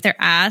like wipe their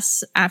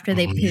ass after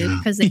they poop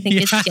because they think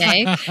it's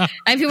gay.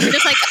 And people were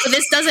just like, oh,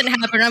 this doesn't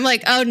happen. I'm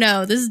like, oh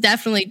no, this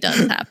definitely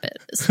does happen.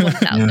 This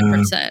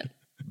 1000%.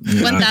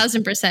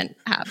 1000%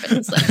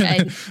 happens. Like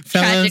I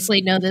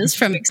tragically know this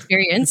from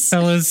experience.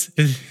 Fellas,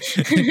 is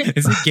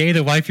it gay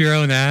to wipe your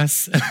own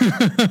ass? No,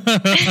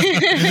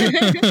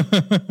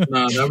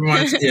 that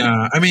reminds.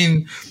 Yeah, I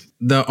mean,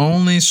 the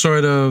only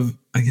sort of,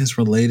 I guess,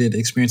 related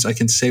experience I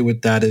can say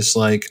with that is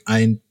like,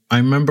 I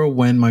remember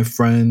when my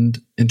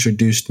friend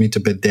introduced me to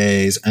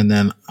bidets, and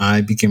then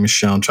I became a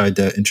shell and tried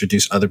to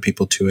introduce other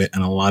people to it.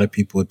 And a lot of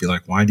people would be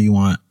like, why do you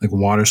want like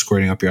water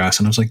squirting up your ass?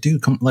 And I was like,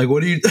 dude, come, like,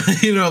 what are you,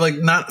 like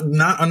not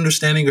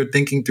understanding or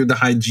thinking through the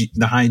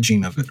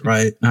hygiene of it.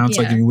 Right now it's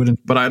like, you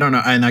wouldn't, but I don't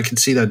know. And I can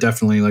see that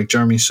definitely, like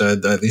Jeremy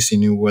said, that at least he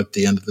knew what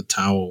the end of the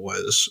towel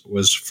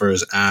was for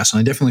his ass.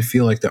 And I definitely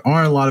feel like there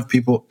are a lot of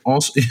people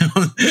also,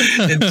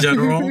 in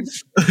general,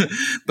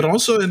 but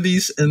also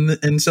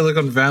in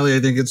Silicon Valley, I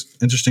think it's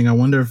interesting. I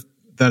wonder if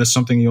that is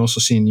something you also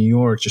see in New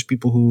York, just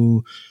people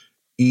who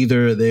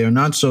either they are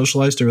not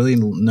socialized to really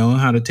know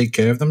how to take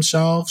care of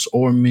themselves,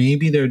 or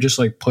maybe they're just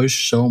like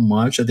pushed so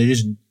much that they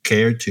just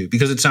care to.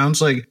 Because it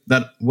sounds like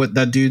that what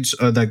that dude's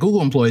that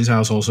Google employee's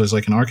house also is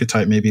like an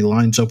archetype, maybe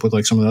lines up with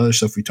like some of the other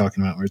stuff we're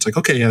talking about, where it's like,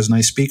 okay, he has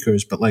nice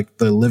speakers, but like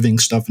the living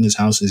stuff in his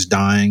house is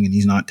dying and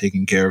he's not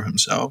taking care of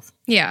himself.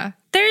 Yeah,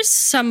 there's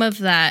some of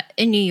that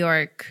in New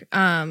York,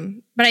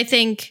 but I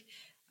think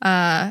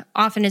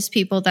often it's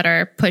people that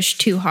are pushed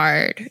too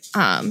hard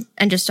and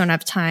just don't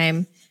have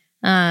time.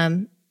 There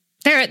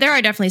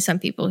are definitely some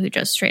people who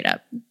just straight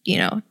up,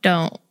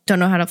 don't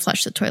know how to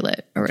flush the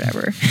toilet or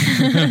whatever.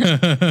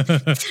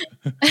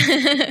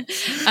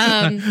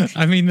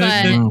 I mean,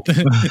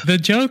 the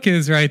joke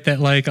is right that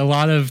like a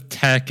lot of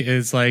tech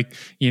is like,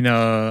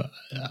 there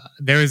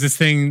was this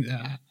thing.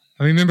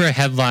 I remember a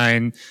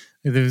headline.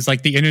 There was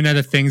like the Internet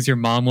of Things your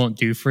mom won't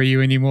do for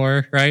you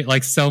anymore, right?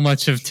 Like so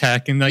much of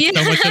tech and like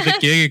so much of the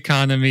gig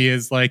economy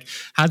is like,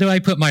 how do I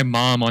put my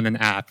mom on an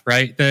app,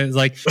 right?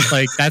 Like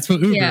that's what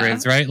Uber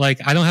is, right?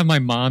 Like I don't have my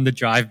mom to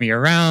drive me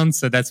around,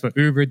 so that's what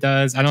Uber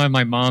does. I don't have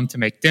my mom to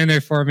make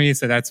dinner for me,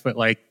 so that's what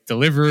like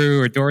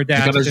Deliveroo or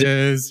DoorDash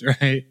is,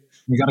 right?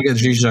 We got to get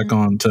Zizek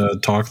on to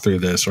talk through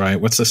this, right?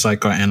 What's the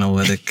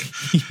psychoanalytic?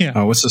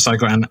 What's the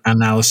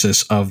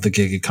psychoanalysis of the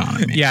gig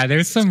economy? Yeah,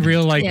 there's some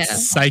real like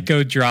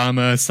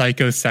psychodrama,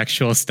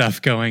 psychosexual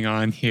stuff going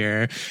on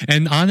here,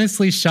 and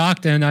honestly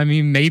shocked. And I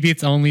mean, maybe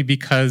it's only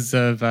because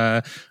of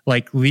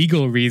like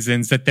legal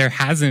reasons that there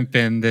hasn't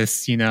been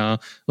this,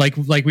 like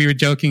we were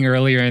joking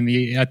earlier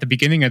at the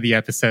beginning of the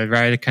episode,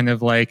 right? It kind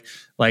of like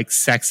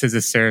sex as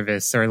a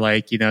service, or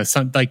like,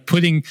 some like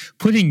putting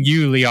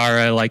you,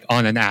 Liara, like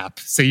on an app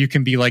so you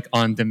can be like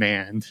on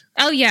demand.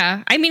 Oh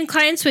yeah. I mean,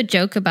 clients would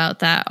joke about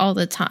that all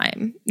the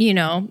time,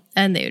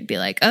 and they would be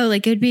like, oh,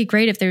 like it'd be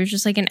great if there was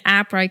just like an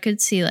app where I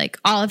could see like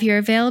all of your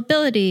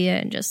availability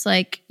and just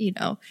like,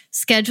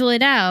 schedule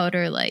it out,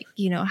 or like,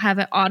 have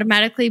it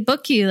automatically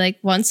book you like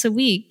once a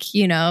week,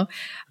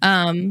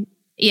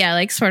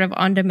 like sort of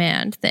on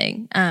demand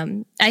thing.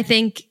 I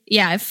think,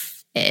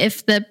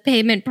 if the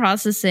payment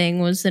processing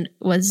was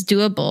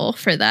doable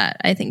for that,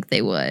 I think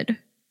they would.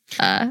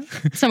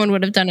 Someone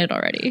would have done it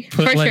already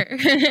for sure.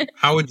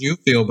 How would you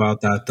feel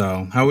about that,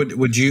 though? How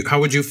would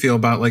you feel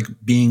about like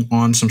being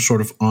on some sort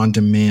of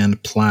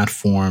on-demand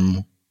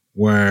platform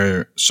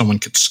where someone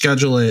could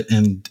schedule it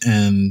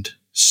and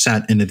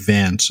set in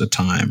advance a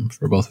time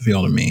for both of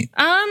y'all to meet?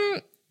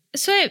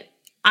 So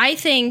I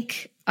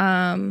think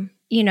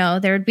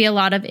there would be a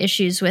lot of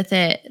issues with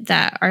it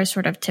that are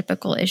sort of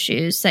typical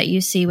issues that you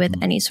see with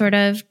any sort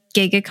of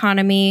gig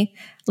economy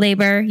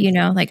labor.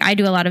 Like I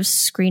do a lot of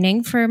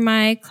screening for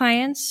my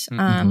clients.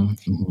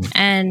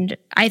 And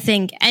I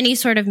think any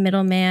sort of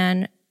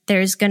middleman,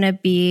 there's going to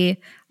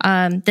be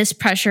this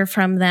pressure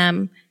from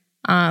them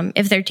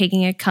if they're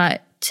taking a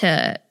cut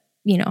to,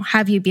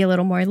 have you be a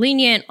little more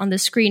lenient on the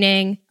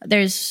screening.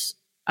 There's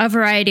a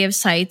variety of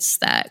sites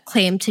that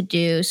claim to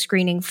do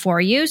screening for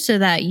you so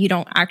that you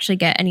don't actually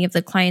get any of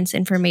the client's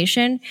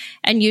information.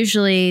 And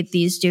usually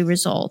these do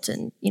result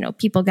in,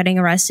 people getting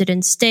arrested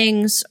in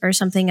stings or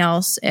something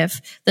else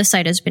if the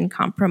site has been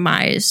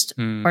compromised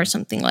or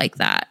something like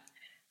that.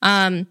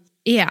 I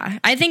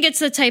think it's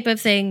the type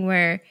of thing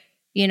where,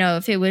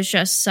 if it was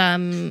just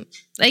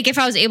like if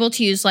I was able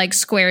to use like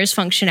Square's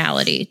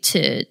functionality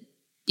to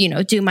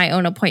do my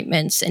own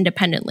appointments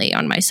independently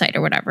on my site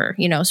or whatever,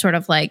 sort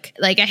of like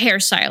a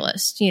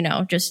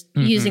hairstylist, just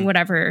using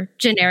whatever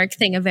generic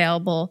thing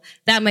available,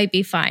 that might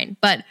be fine.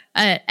 But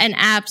an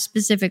app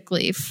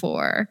specifically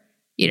for,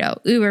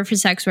 Uber for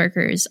sex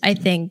workers, I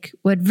think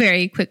would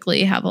very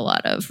quickly have a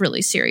lot of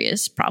really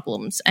serious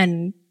problems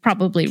and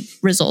probably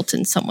result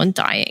in someone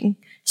dying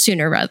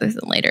sooner rather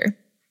than later.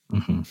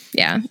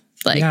 Yeah.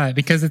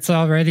 Because it's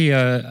already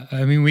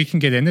we can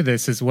get into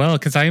this as well,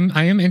 because I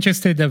am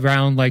interested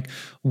around like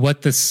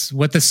what the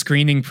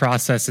screening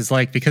process is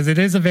like, because it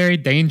is a very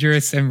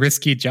dangerous and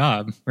risky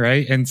job,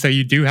 right? And so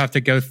you do have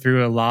to go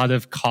through a lot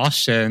of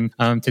caution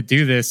to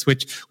do this,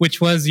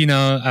 which was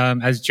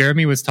as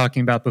Jeremy was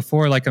talking about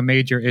before, like a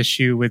major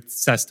issue with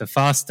SESTA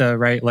FOSTA,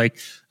 right? Like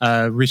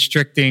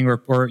restricting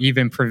or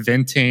even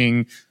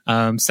preventing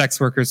sex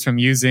workers from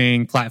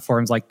using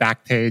platforms like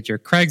Backpage or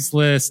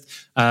Craigslist,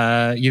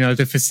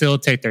 to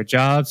facilitate their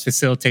jobs,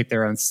 facilitate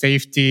their own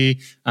safety,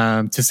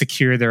 to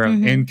secure their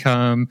own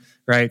income,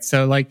 right?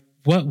 So like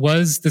what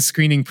was the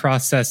screening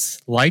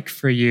process like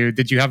for you?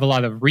 Did you have a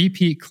lot of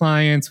repeat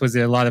clients? Was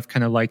it a lot of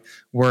kind of like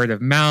word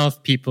of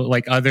mouth, people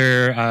like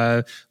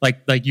other,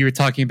 like you were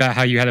talking about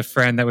how you had a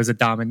friend that was a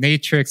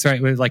dominatrix, right?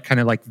 It was like kind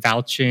of like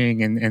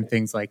vouching and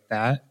things like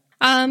that.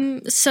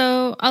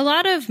 So a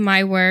lot of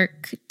my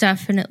work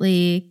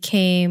definitely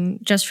came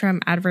just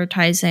from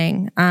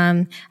advertising.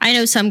 I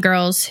know some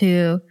girls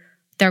who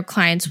their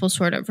clients will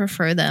sort of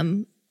refer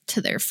them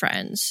to their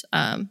friends.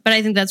 But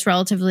I think that's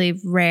relatively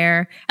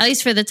rare, at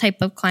least for the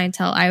type of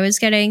clientele I was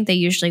getting. They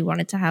usually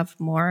wanted to have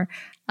more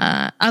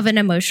of an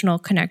emotional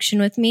connection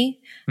with me.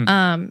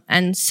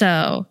 And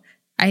so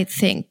I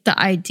think the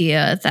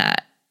idea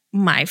that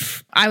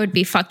I would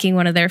be fucking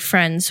one of their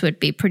friends would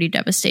be pretty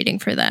devastating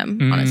for them,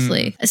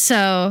 honestly.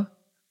 So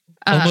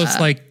almost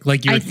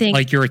like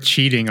you were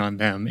cheating on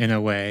them in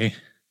a way.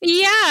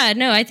 Yeah,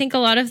 no, I think a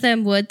lot of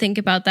them would think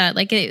about that.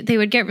 Like they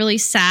would get really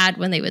sad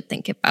when they would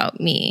think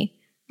about me,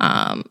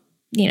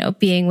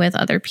 being with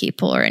other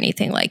people or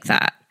anything like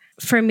that.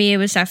 For me, it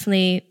was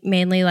definitely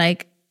mainly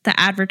like the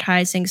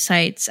advertising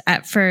sites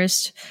at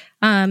first.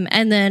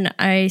 And then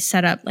I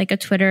set up like a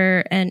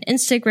Twitter and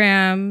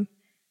Instagram,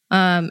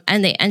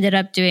 and they ended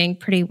up doing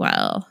pretty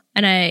well.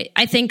 And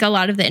I think a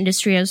lot of the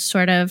industry has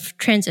sort of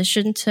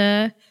transitioned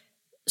to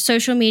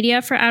social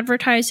media for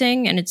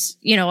advertising. And it's,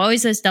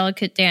 always this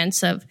delicate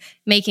dance of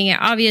making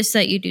it obvious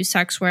that you do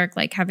sex work,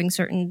 like having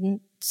certain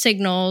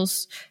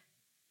signals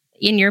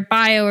in your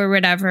bio or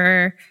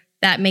whatever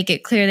that make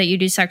it clear that you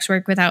do sex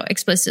work without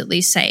explicitly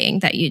saying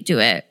that you do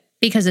it,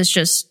 because it's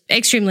just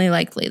extremely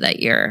likely that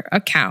your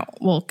account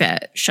will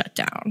get shut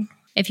down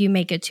if you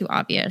make it too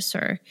obvious,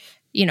 or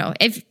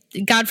if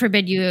God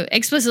forbid you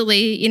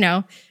explicitly,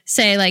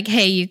 say like,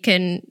 hey, you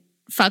can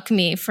fuck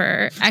me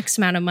for X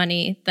amount of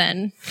money,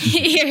 then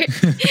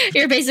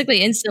you're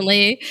basically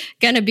instantly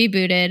going to be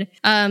booted.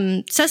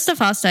 Sesta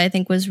Fosta, I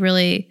think, was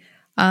really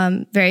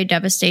very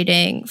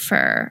devastating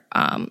for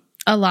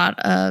a lot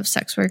of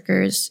sex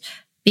workers,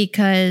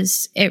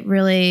 because it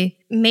really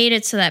made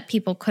it so that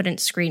people couldn't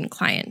screen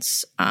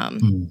clients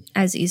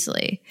as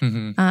easily.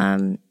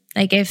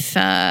 Like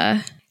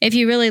if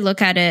you really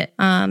look at it,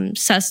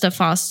 Sesta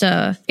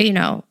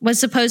Fosta, was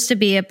supposed to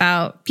be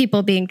about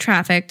people being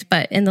trafficked,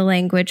 but in the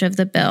language of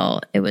the bill,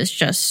 it was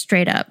just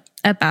straight up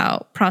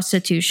about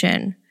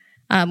prostitution,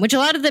 which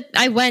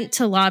I went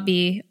to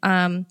lobby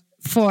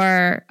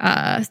for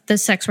the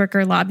sex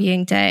worker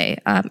lobbying day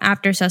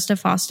after Sesta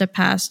Fosta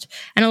passed.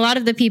 And a lot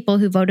of the people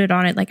who voted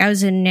on it, like I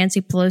was in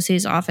Nancy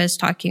Pelosi's office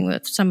talking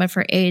with some of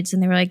her aides,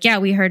 and they were like, yeah,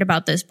 we heard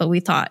about this, but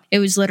we thought it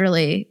was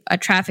literally a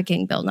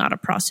trafficking bill, not a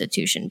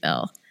prostitution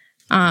bill.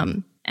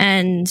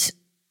 It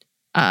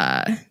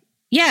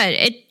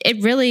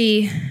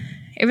really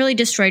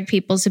destroyed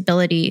people's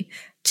ability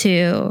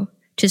to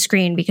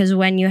screen, because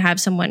when you have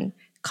someone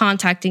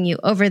contacting you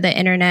over the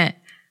internet,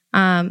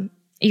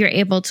 you're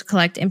able to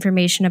collect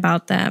information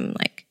about them.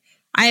 Like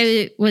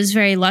I was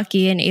very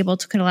lucky and able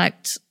to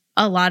collect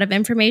a lot of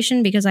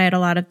information because I had a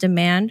lot of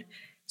demand.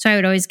 So I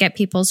would always get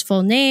people's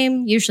full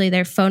name, usually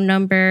their phone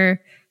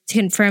number, to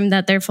confirm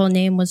that their full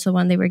name was the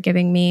one they were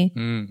giving me.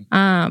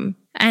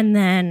 And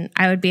then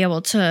I would be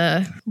able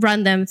to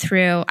run them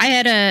through.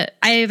 I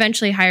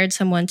eventually hired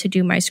someone to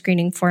do my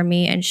screening for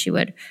me, and she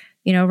would,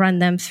 run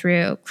them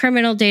through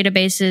criminal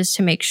databases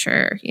to make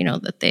sure,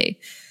 that they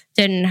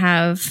didn't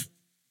have,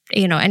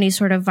 any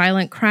sort of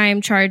violent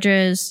crime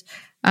charges,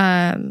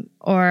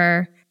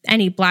 or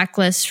any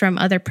blacklists from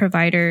other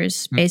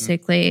providers,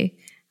 basically.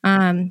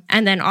 And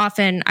then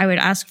often I would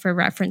ask for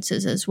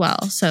references as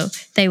well. So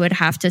they would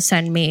have to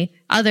send me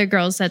other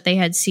girls that they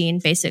had seen,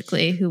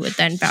 basically, who would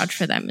then vouch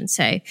for them and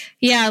say,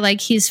 yeah,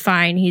 like he's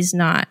fine. He's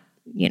not,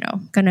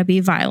 going to be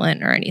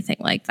violent or anything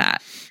like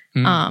that.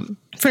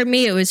 For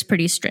me, it was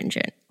pretty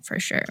stringent for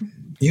sure.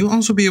 You'll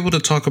also be able to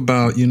talk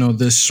about,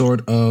 this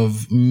sort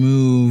of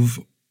move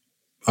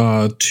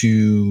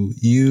to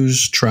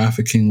use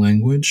trafficking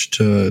language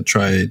to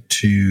try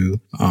to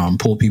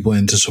pull people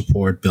in to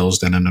support bills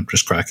that end up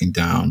just cracking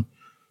down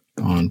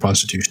on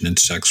prostitution and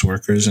sex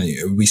workers.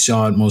 And we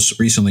saw it most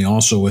recently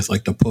also with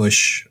like the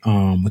push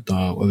with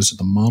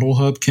the Model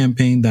Hub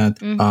campaign that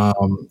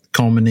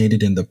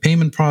culminated in the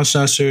payment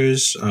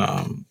processors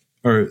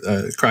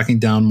cracking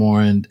down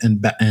more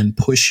and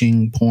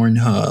pushing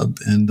Pornhub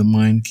and the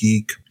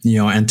MindGeek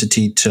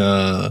entity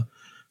to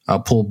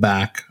pull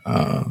back,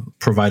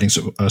 providing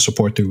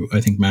support through,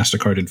 I think,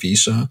 MasterCard and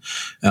Visa.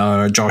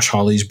 Josh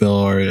Hawley's bill,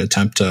 or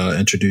attempt to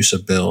introduce a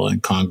bill in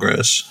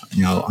Congress,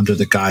 under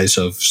the guise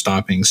of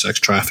stopping sex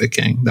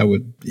trafficking, that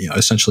would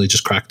essentially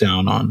just crack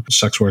down on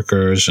sex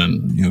workers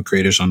and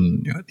creators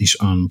on these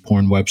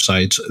porn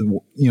websites.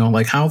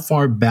 Like how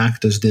far back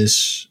does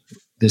this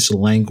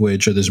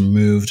language or this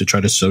move to try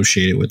to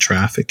associate it with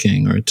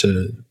trafficking or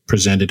to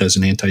present it as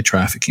an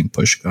anti-trafficking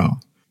push go?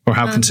 Or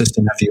how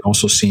consistent have you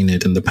also seen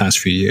it in the past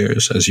few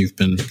years as you've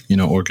been,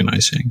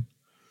 organizing?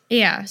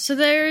 Yeah. So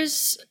there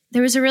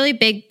was a really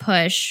big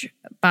push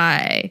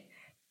by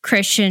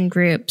Christian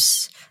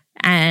groups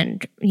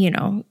and,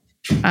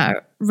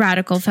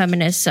 radical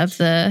feminists of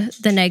the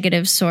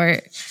negative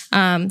sort,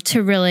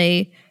 to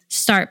really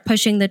start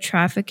pushing the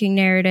trafficking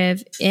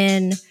narrative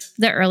in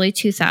the early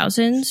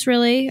 2000s,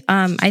 really.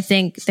 I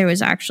think there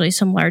was actually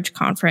some large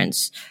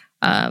conference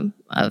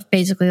of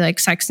basically like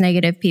sex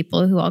negative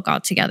people who all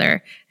got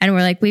together and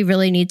were like, we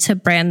really need to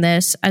brand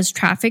this as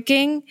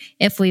trafficking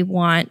if we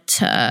want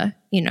to,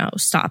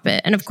 stop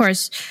it. And of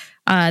course,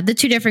 the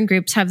two different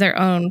groups have their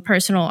own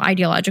personal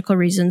ideological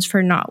reasons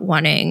for not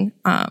wanting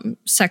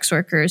sex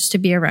workers to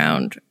be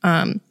around.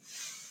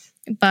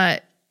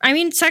 But I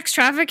mean, sex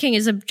trafficking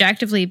is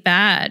objectively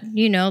bad,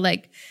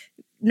 like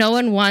no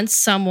one wants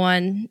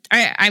someone,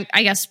 I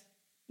guess,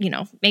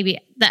 maybe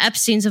the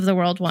Epsteins of the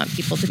world want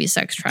people to be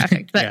sex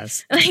trafficked, but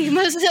yes. like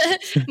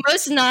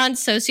most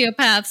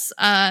non-sociopaths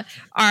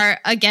are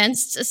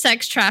against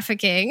sex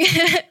trafficking.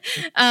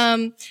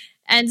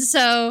 And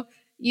so,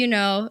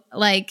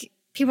 like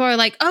people are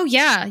like, oh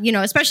yeah,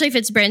 especially if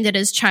it's branded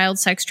as child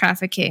sex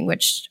trafficking,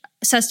 which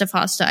Sesta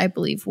Fosta, I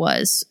believe,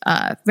 was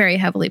very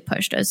heavily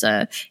pushed as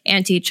a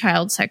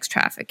anti-child sex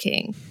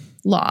trafficking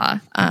law.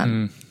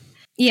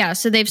 Yeah,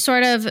 so they've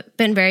sort of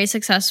been very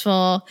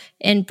successful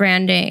in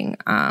branding,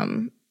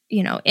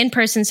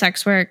 in-person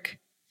sex work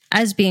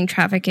as being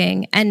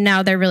trafficking, and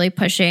now they're really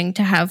pushing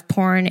to have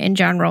porn in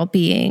general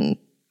being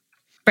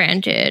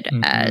branded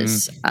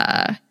as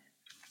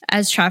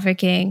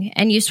trafficking.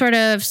 And you sort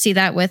of see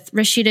that with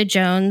Rashida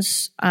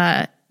Jones'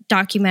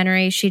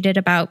 documentary she did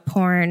about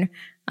porn,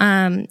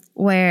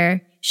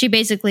 where she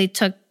basically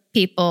took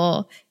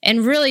people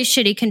in really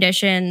shitty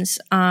conditions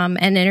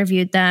and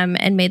interviewed them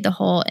and made the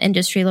whole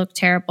industry look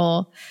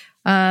terrible.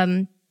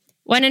 When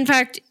in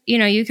fact,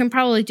 you can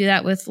probably do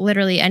that with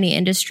literally any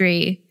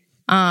industry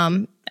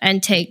and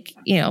take,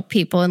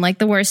 people in like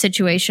the worst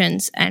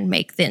situations and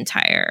make the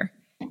entire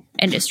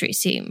industry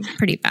seem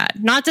pretty bad.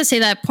 Not to say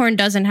that porn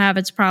doesn't have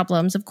its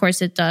problems. Of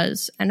course it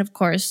does. And of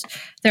course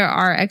there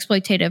are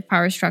exploitative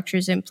power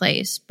structures in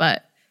place,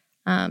 but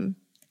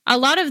a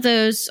lot of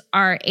those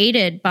are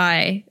aided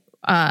by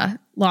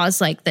laws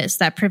like this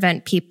that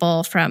prevent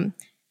people from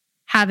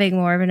having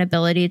more of an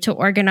ability to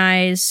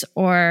organize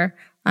or,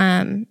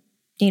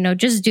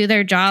 just do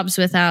their jobs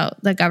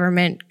without the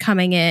government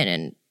coming in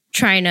and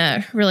trying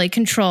to really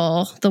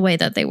control the way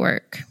that they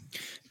work.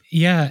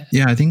 Yeah.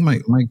 Yeah, I think my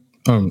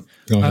go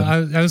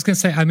ahead. I was going to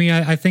say,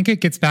 I think it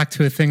gets back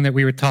to a thing that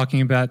we were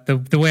talking about.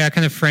 The way I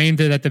kind of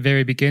framed it at the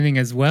very beginning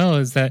as well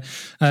is that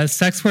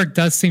sex work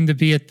does seem to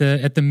be at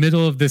the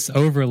middle of this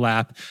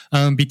overlap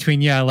between,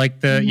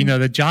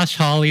 the Josh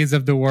Hawleys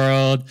of the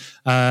world,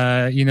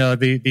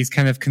 these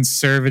kind of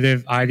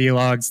conservative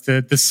ideologues,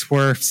 the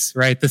SWERFs,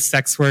 right? The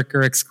sex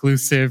worker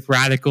exclusive,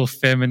 radical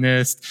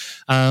feminist.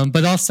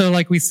 But also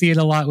like we see it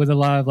a lot with a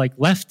lot of like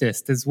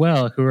leftists as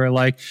well, who are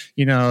like,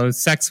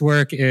 sex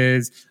work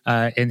is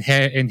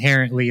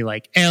inherently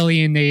like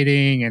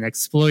alienating and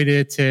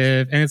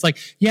exploitative. And it's like,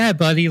 yeah,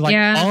 buddy,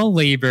 all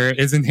labor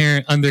is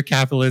inherent under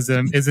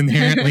capitalism, is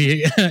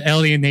inherently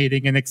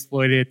alienating and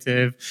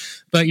exploitative.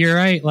 But you're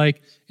right,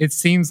 like it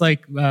seems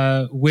like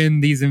when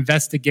these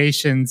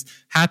investigations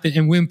happen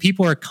and when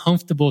people are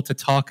comfortable to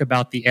talk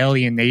about the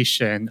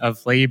alienation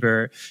of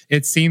labor,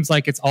 it seems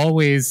like it's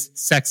always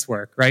sex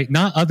work, right?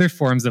 Not other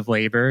forms of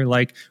labor,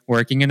 like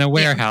working in a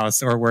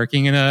warehouse or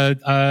working in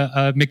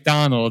a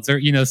McDonald's or,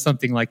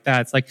 something like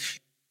that. It's like,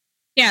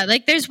 yeah,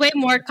 like there's way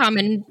more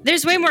common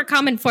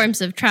forms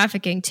of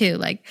trafficking too.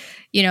 Like,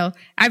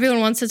 everyone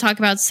wants to talk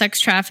about sex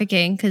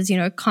trafficking because,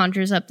 it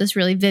conjures up this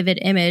really vivid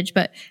image,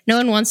 but no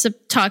one wants to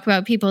talk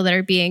about people that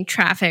are being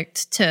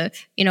trafficked to,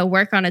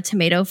 work on a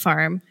tomato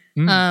farm.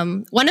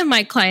 One of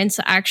my clients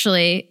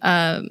actually,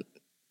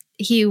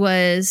 he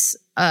was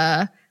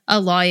a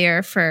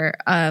lawyer for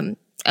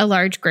a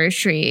large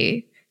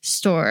grocery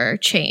store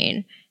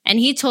chain. And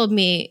he told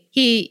me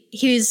he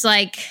was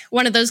like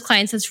one of those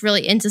clients that's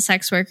really into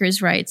sex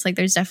workers' rights. Like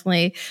there's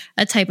definitely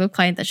a type of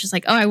client that's just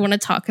like, oh, I want to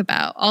talk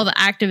about all the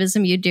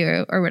activism you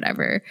do or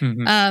whatever.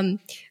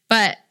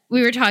 But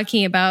we were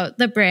talking about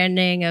the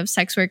branding of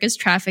sex work as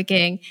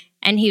trafficking.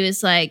 And he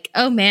was like,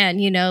 oh man,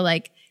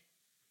 like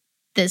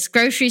this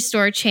grocery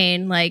store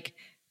chain, like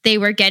they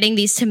were getting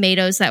these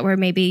tomatoes that were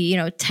maybe,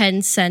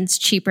 10 cents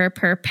cheaper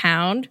per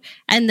pound.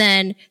 And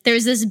then there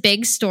was this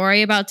big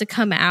story about to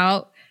come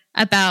out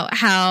about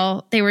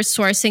how they were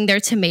sourcing their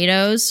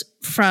tomatoes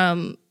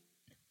from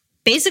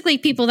basically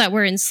people that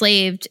were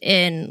enslaved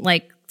in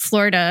like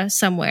Florida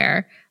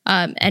somewhere,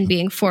 and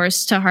being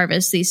forced to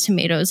harvest these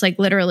tomatoes. Like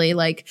literally,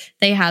 like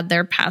they had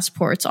their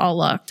passports all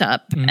locked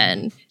up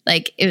and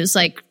like it was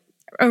like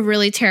a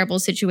really terrible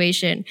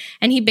situation.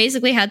 And he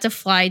basically had to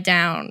fly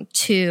down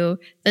to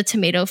the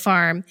tomato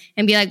farm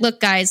and be like,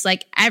 look, guys,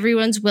 like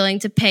everyone's willing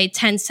to pay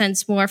 10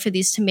 cents more for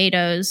these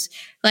tomatoes.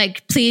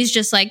 Like, please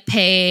just like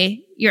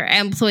pay your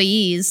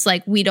employees.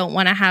 Like, we don't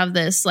want to have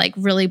this like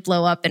really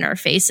blow up in our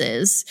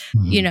faces,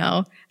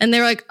 And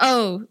they're like,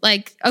 oh,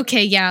 like,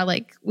 okay, yeah,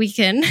 like we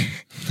can,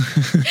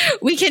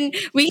 we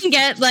can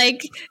get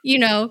like,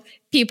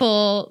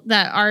 people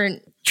that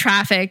aren't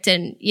trafficked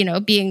and,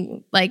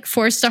 being like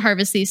forced to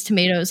harvest these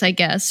tomatoes, I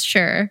guess.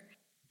 Sure.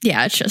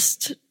 Yeah. It's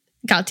just,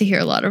 got to hear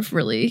a lot of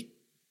really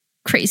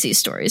crazy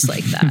stories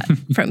like that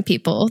from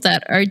people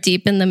that are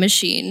deep in the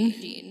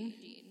machine.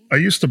 I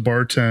used to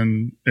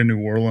bartend in New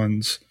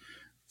Orleans,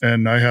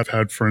 and I have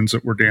had friends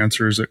that were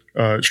dancers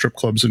at strip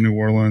clubs in New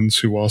Orleans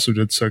who also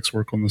did sex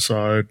work on the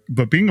side.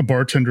 But being a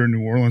bartender in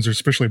New Orleans, or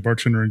especially a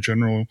bartender in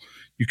general,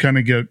 you kind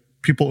of get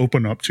people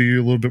open up to you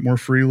a little bit more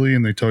freely,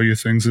 and they tell you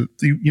things that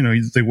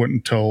they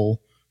wouldn't tell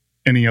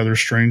any other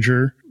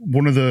stranger.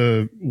 One of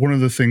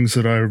the things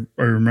that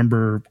I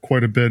remember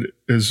quite a bit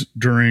is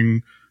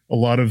during a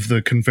lot of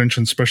the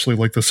conventions, especially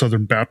like the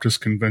Southern Baptist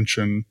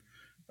Convention,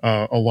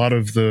 a lot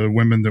of the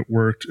women that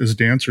worked as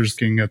dancers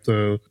being at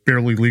the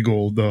Barely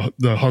Legal,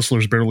 the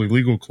Hustlers Barely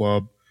Legal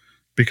Club,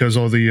 because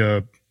all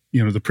the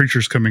the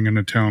preachers coming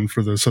into town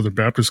for the Southern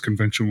Baptist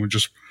Convention would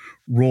just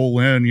roll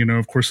in.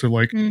 Of course, they're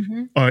like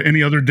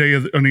any other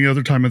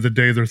time of the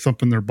day, they're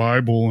thumping their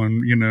Bible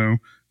and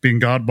being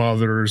God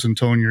botherers and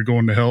telling you're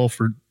going to hell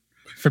for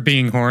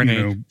being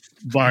horny.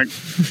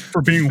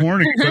 For being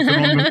horny. But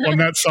then on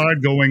that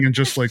side, going and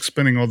just like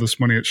spending all this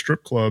money at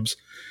strip clubs.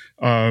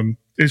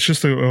 It's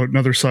just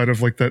another side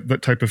of like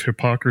that type of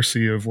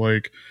hypocrisy of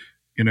like,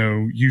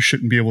 you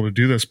shouldn't be able to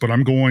do this, but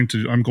I'm going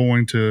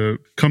to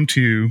come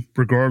to you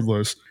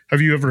regardless. Have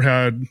you ever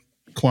had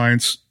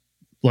clients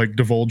like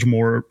divulge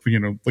more,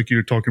 like you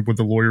were talking with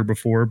the lawyer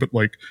before, but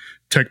like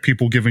tech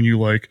people giving you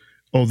like,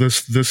 oh,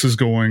 this is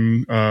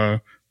going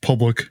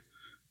public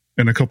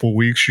in a couple of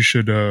weeks. You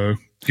should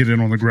get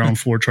in on the ground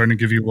floor, trying to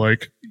give you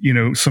like,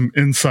 some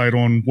insight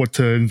on what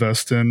to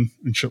invest in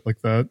and shit like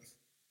that.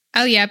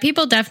 Oh yeah,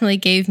 people definitely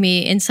gave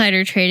me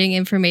insider trading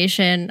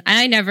information.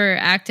 I never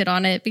acted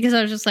on it because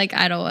I was just like,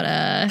 I don't want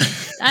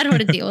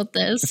to deal with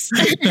this.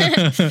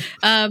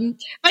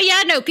 But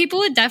yeah, no, people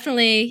would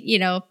definitely,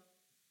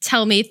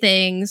 tell me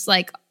things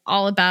like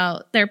all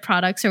about their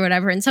products or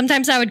whatever. And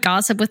sometimes I would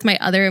gossip with my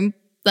other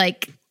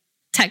like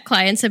tech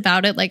clients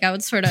about it. Like I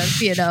would sort of,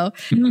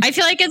 I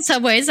feel like in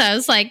some ways I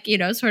was like,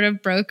 sort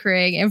of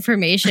brokering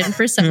information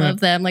for some of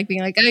them, like being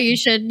like, oh, you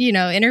should,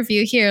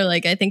 interview here.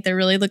 Like, I think they're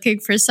really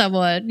looking for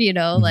someone,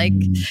 like,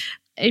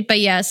 but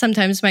yeah,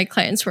 sometimes my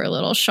clients were a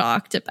little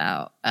shocked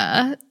about,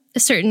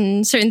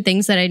 certain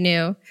things that I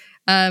knew.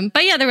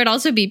 But yeah, there would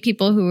also be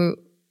people who,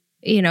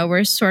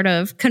 were sort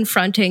of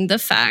confronting the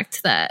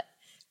fact that,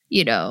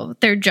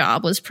 their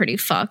job was pretty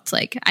fucked.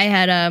 Like I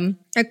had,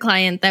 a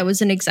client that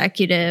was an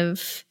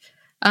executive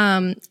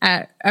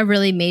at a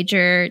really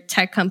major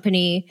tech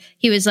company.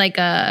 He was like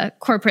a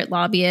corporate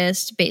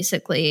lobbyist,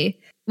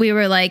 basically. We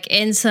were like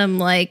in some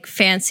like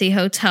fancy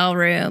hotel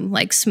room,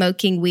 like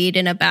smoking weed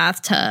in a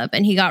bathtub,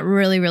 and he got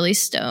really, really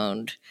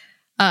stoned.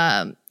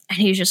 And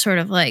he was just sort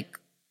of like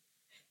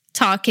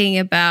talking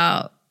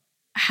about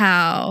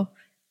how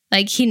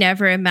like he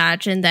never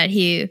imagined that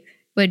he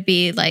would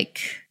be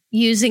like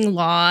using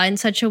law in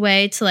such a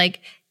way to like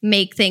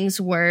make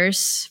things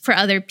worse for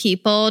other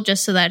people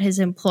just so that his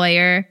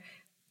employer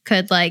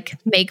could like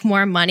make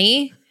more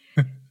money.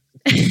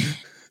 I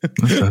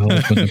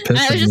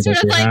was just sort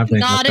of like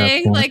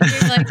nodding, like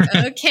you're like,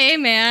 okay,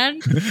 man,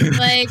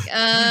 like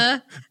yeah,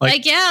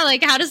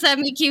 like how does that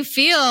make you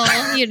feel?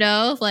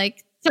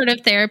 Like sort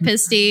of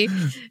therapist-y.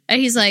 And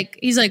he's like,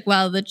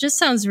 wow, that just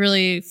sounds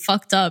really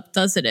fucked up,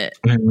 doesn't it?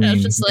 And I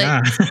was just like,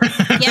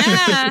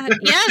 yeah,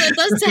 that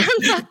does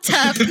sound fucked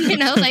up.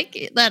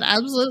 Like that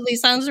absolutely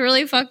sounds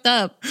really fucked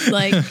up.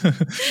 Like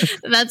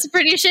that's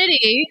pretty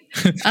shitty.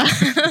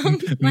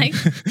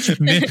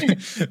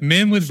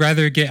 Men would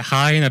rather get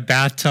high in a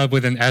bathtub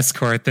with an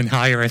escort than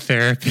hire a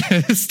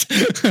therapist.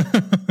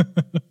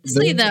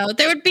 Honestly, though,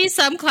 there would be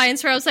some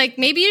clients where I was like,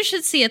 maybe you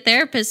should see a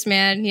therapist,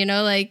 man.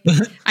 Like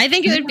I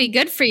think it would be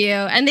good for you.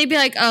 And they'd be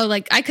like, oh,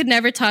 like I could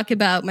never talk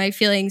about my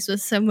feelings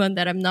with someone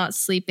that I'm not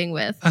sleeping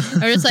with.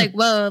 I was like,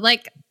 whoa,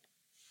 like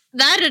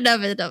that in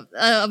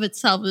of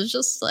itself is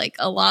just like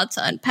a lot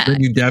to unpack.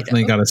 But you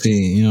definitely got to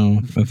see,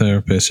 a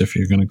therapist if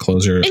you're going to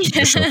close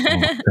yourself off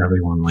to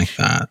everyone like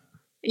that.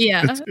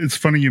 Yeah. It's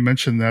funny you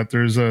mentioned that.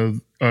 There's a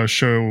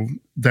show,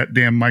 That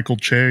Damn Michael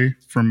Che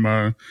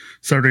from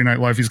Saturday Night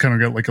Live. He's kind of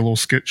got like a little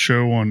skit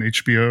show on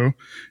HBO.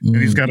 And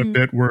he's got a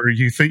bit where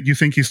you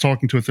think he's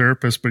talking to a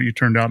therapist, but you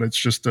turned out it's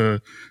just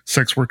a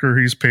sex worker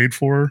he's paid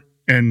for.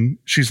 And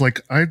she's like,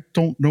 I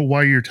don't know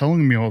why you're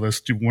telling me all this.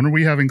 Dude, when are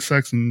we having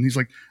sex? And he's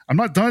like, I'm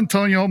not done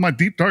telling you all my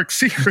deep, dark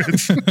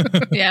secrets.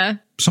 Yeah.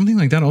 Something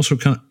like that also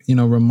kind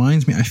of,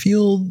 reminds me. I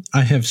feel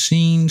I have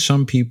seen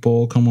some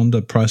people come on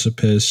the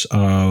precipice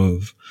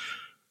of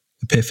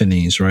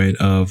epiphanies, right?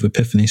 Of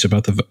epiphanies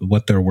about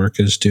what their work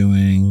is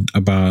doing,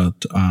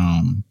 about,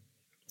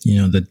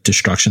 the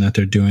destruction that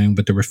they're doing,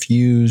 but they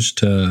refuse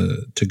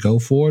to go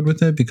forward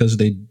with it because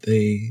they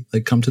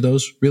like come to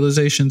those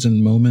realizations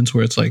in moments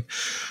where it's like,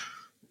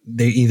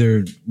 they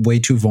either way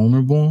too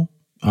vulnerable,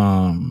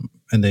 and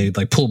they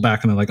like pull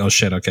back and they're like, oh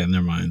shit, okay,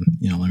 never mind.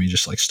 Let me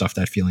just like stuff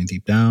that feeling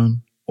deep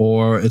down.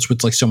 Or it's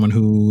with like someone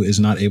who is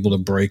not able to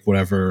break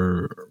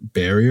whatever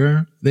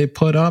barrier they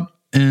put up.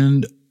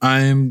 And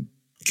I'm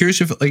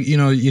curious if like,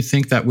 you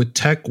think that with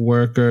tech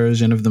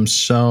workers and of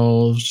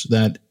themselves,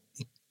 that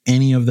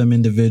any of them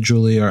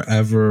individually are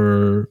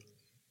ever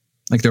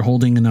like they're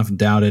holding enough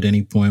doubt at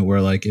any point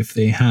where like if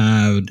they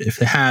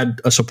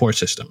had a support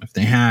system, if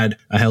they had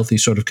a healthy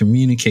sort of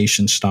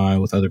communication style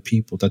with other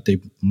people, that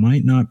they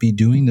might not be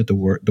doing the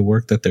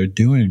work that they're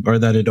doing, or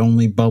that it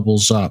only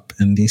bubbles up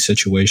in these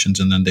situations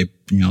and then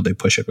they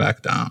push it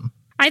back down.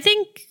 I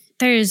think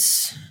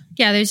there's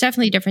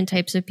definitely different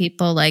types of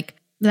people. Like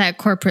that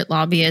corporate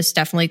lobbyist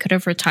definitely could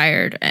have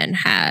retired and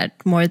had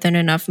more than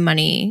enough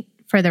money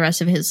for the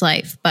rest of his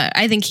life. But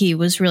I think he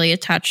was really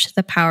attached to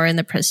the power and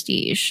the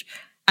prestige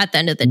at the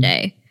end of the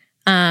day.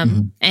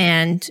 And,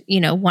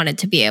 wanted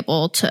to be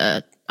able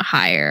to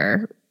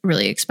hire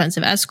really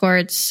expensive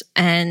escorts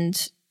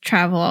and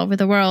travel all over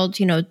the world,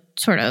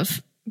 sort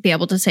of be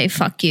able to say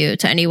fuck you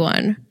to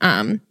anyone.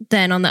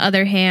 Then on the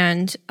other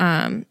hand,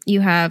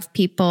 you have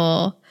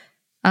people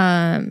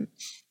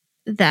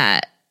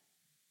that,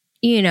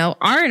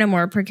 are in a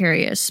more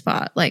precarious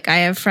spot. Like I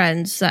have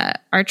friends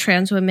that are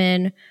trans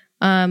women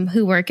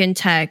who work in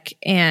tech,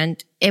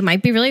 and it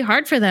might be really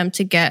hard for them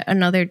to get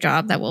another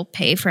job that will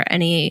pay for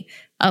any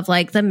of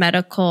like the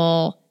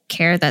medical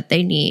care that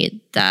they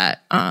need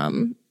that,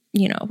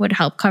 would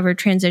help cover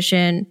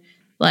transition,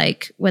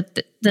 like with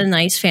the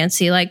nice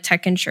fancy like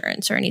tech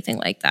insurance or anything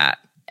like that.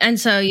 And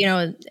so,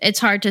 it's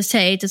hard to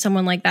say to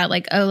someone like that,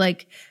 like, oh,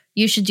 like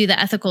you should do the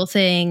ethical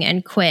thing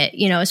and quit,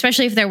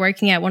 especially if they're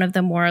working at one of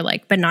the more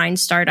like benign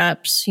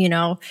startups,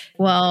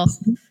 well,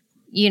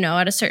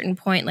 at a certain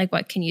point, like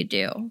what can you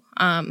do?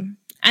 And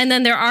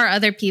then there are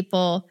other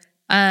people,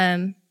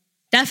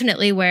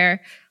 definitely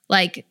where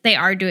like they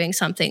are doing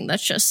something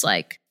that's just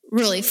like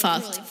really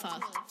fucked.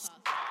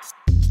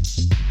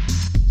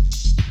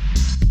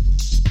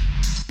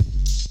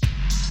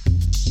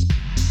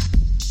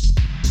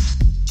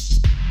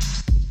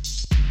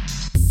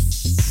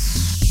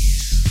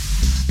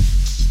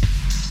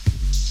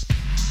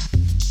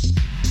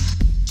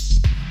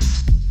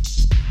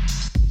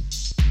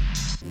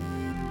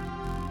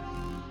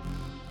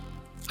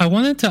 I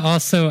wanted to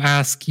also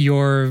ask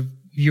your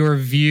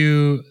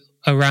view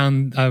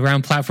around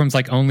platforms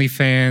like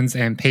OnlyFans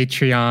and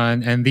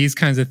Patreon and these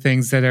kinds of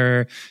things that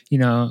are,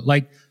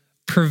 like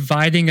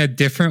providing a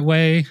different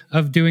way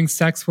of doing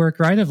sex work,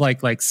 right? Of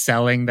like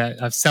selling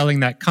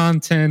that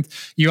content.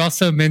 You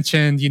also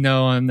mentioned,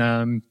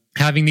 on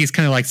having these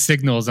kind of like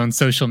signals on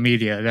social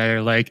media that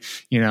are like,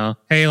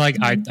 hey, like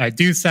I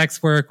do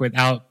sex work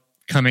without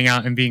coming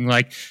out and being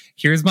like,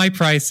 here's my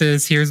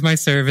prices, here's my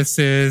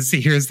services,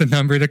 here's the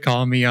number to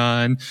call me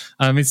on.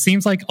 It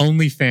seems like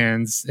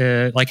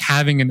OnlyFans, like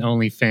having an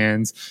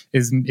OnlyFans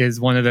is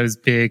one of those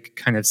big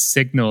kind of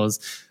signals.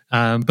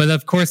 But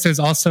of course, there's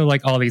also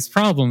like all these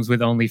problems with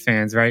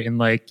OnlyFans, right? And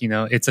like,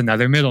 it's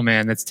another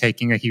middleman that's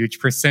taking a huge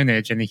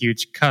percentage and a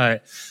huge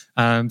cut.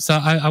 So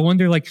I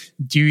wonder, like,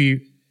 do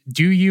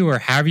you or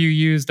have you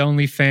used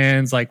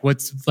OnlyFans? Like,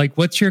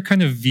 what's your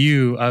kind of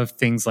view of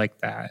things like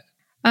that?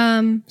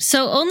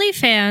 So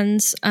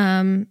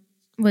OnlyFans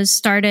was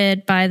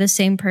started by the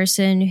same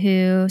person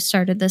who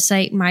started the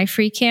site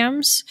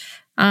MyFreeCams.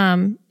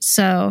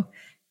 So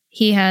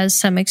he has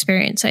some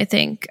experience, I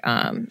think,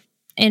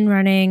 in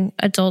running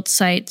adult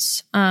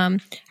sites. I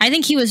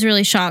think he was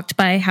really shocked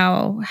by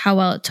how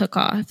well it took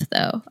off,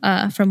 though,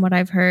 from what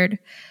I've heard.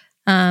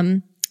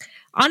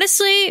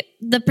 Honestly,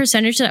 the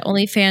percentage that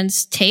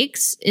OnlyFans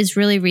takes is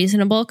really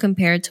reasonable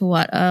compared to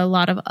what a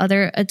lot of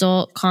other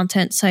adult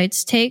content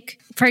sites take.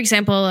 For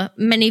example,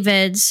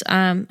 ManyVids,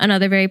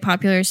 another very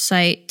popular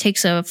site,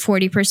 takes a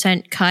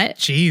 40% cut.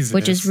 Jesus.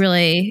 Which is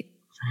really,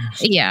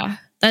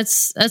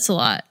 that's a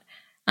lot.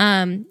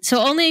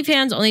 So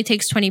OnlyFans only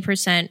takes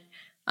 20%.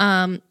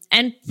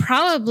 And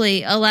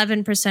probably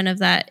 11% of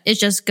that is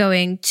just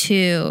going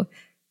to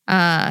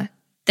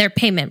their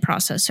payment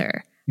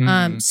processor.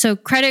 So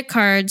credit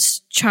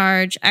cards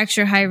charge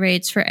extra high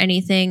rates for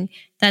anything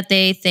that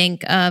they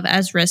think of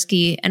as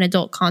risky, and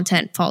adult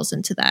content falls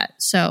into that.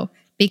 So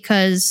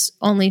because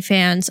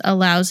OnlyFans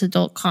allows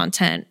adult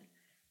content,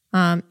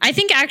 I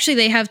think actually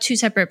they have two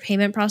separate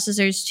payment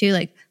processors too,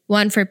 like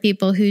one for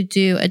people who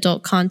do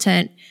adult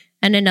content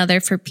and another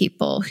for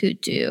people who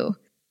do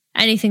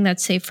anything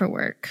that's safe for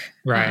work.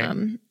 Right.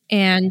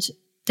 And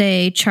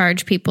they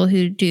charge people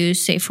who do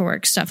safe for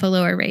work stuff a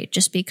lower rate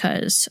just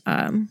because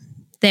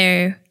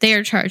they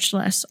are charged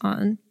less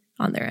on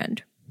their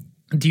end.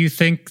 Do you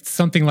think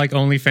something like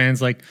OnlyFans,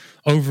 like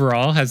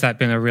overall, has that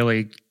been a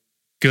really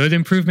good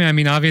improvement? I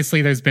mean,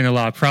 obviously there's been a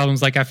lot of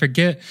problems. Like I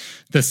forget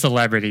the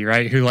celebrity,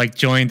 right, who like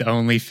joined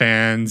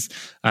OnlyFans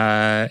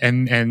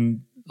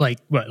and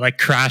like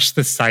crashed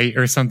the site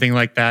or something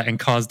like that and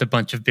caused a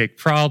bunch of big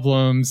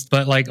problems.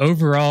 But like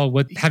overall,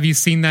 what have you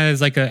seen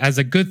that as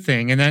a good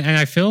thing? And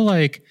I feel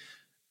like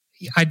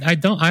I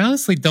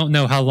honestly don't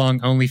know how long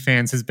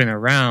OnlyFans has been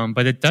around,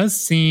 but it does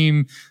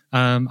seem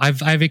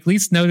I've at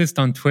least noticed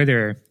on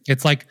Twitter,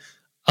 it's like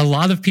a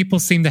lot of people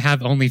seem to have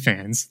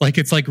OnlyFans. Like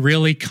it's like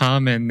really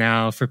common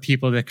now for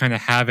people to kind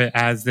of have it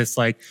as this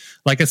like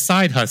a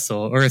side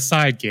hustle or a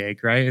side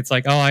gig, right? It's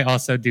like, oh, I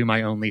also do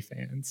my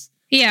OnlyFans.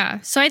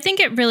 Yeah. So I think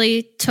it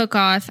really took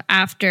off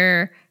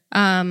after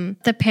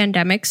the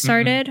pandemic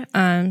started.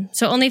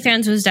 So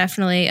OnlyFans was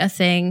definitely a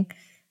thing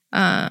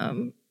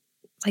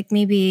like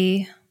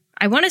maybe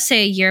I want to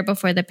say a year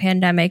before the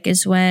pandemic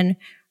is when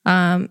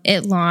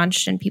it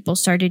launched and people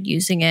started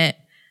using it.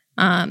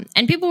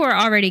 And people were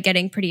already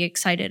getting pretty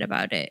excited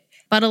about it.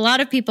 But a lot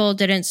of people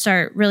didn't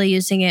start really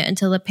using it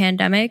until the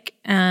pandemic.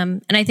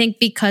 And I think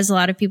because a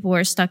lot of people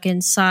were stuck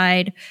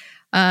inside,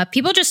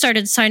 people just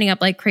started signing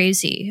up like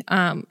crazy.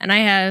 And I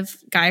have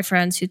guy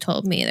friends who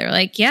told me, they're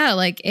like, yeah,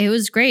 like it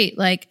was great.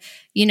 Like,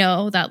 you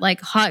know, that like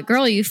hot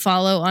girl you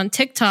follow on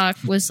TikTok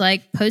was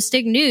like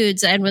posting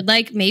nudes and would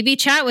like maybe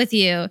chat with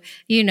you,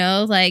 you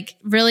know, like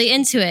really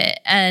into it.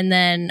 And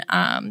then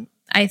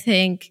I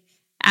think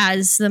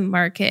as the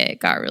market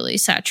got really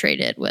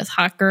saturated with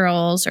hot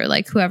girls or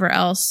like whoever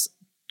else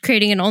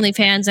creating an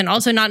OnlyFans and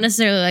also not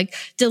necessarily like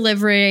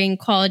delivering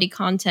quality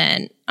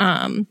content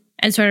and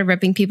sort of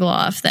ripping people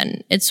off,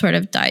 then it sort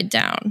of died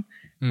down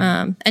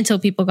until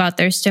people got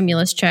their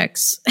stimulus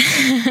checks.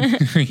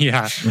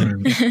 Yeah.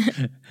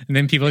 And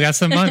then people got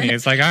some money.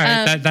 It's like, all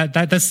right,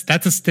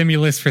 that's a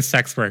stimulus for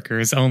sex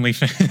workers,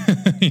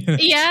 OnlyFans.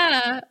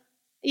 Yeah.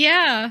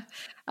 Yeah.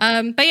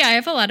 But yeah, I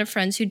have a lot of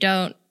friends who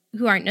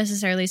aren't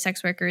necessarily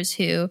sex workers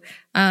who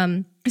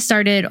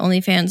started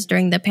OnlyFans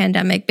during the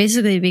pandemic,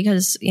 basically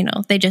because, you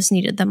know, they just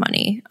needed the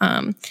money.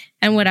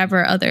 And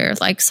whatever other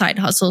like side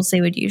hustles they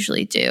would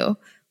usually do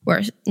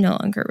were no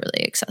longer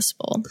really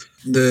accessible.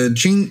 The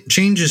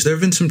changes, there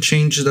have been some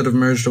changes that have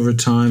emerged over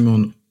time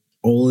on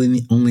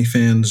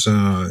OnlyFans,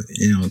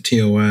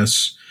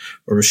 TOS,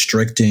 or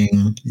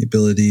restricting the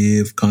ability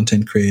of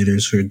content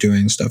creators who are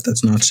doing stuff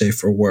that's not safe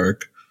for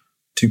work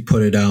to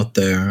put it out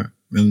there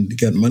and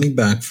get money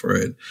back for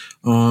it.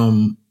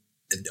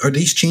 Are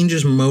these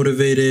changes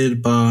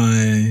motivated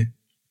by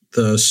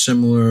the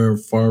similar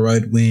far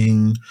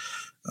right-wing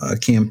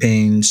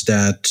campaigns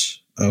that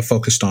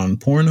focused on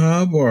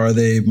Pornhub, or are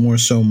they more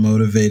so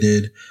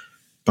motivated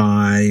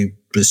by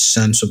the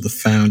sense of the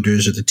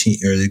founders of the team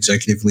or the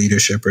executive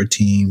leadership or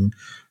team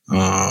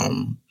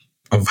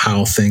of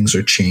how things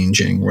are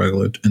changing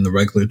in the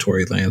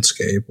regulatory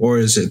landscape, or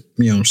is it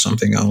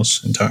something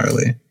else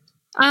entirely?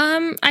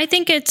 I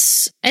think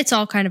it's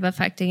all kind of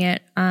affecting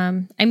it.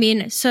 I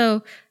mean,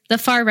 so the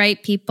far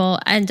right people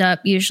end up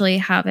usually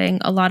having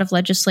a lot of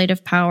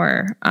legislative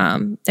power.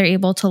 They're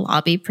able to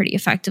lobby pretty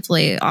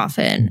effectively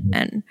often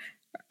and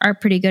are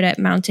pretty good at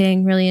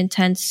mounting really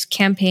intense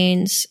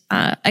campaigns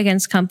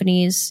against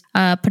companies,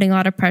 putting a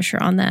lot of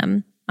pressure on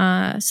them.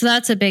 So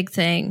that's a big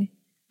thing.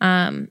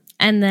 And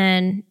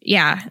then,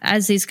 yeah,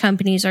 as these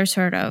companies are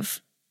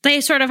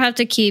they sort of have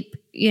to keep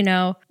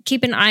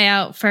an eye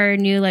out for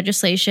new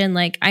legislation.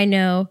 Like I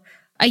know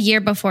a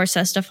year before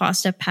SESTA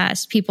FOSTA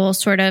passed, people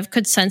sort of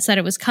could sense that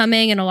it was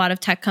coming, and a lot of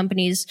tech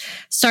companies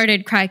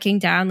started cracking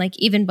down, like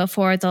even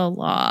before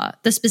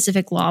the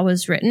specific law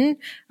was written,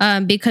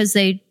 because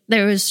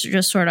there was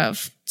just sort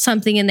of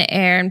something in the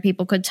air, and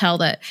people could tell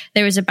that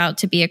there was about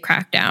to be a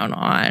crackdown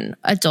on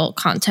adult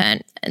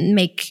content and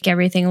make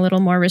everything a little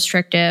more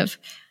restrictive.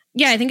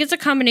 Yeah, I think it's a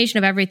combination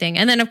of everything.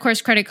 And then, of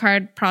course, credit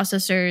card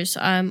processors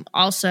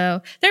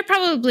also, they're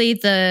probably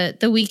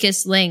the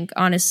weakest link,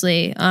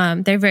 honestly.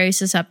 They're very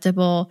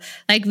susceptible,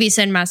 like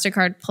Visa and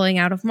MasterCard pulling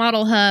out of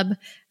Model Hub.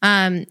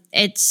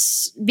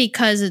 It's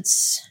because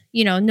it's,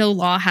 no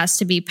law has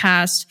to be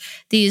passed.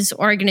 These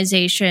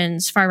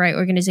organizations, far-right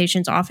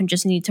organizations, often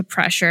just need to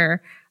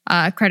pressure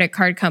credit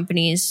card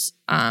companies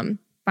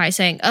by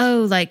saying,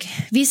 oh, like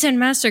Visa and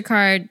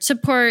MasterCard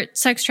support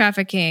sex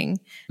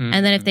trafficking. Mm-hmm.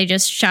 And then if they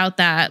just shout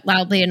that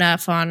loudly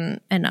enough on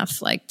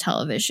enough like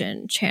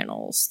television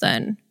channels,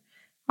 then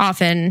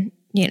often,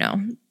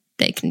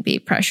 they can be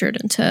pressured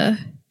into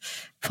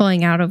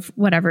pulling out of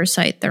whatever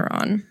site they're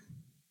on.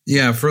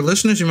 Yeah, for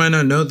listeners you might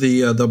not know,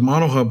 the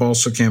Model Hub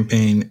also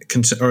campaign,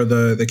 or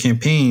the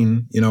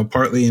campaign,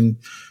 partly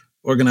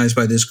organized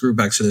by this group,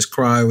 Exodus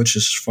Cry, which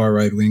is a far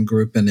right-wing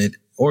group, and it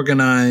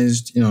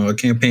organized, a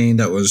campaign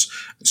that was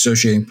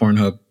associating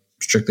Pornhub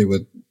strictly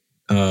with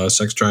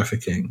sex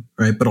trafficking,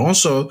 right? But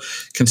also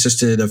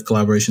consisted of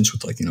collaborations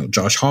with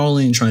Josh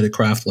Hawley and trying to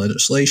craft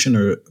legislation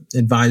or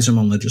advise him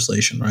on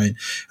legislation, right?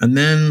 And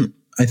then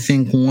I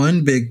think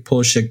one big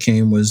push that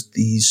came was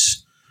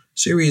these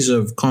series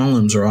of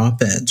columns or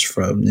op-eds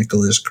from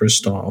Nicholas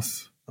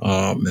Kristof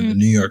in the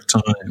New York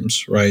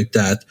Times, right?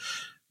 That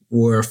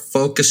were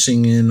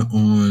focusing in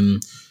on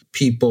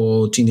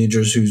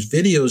teenagers whose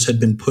videos had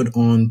been put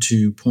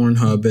onto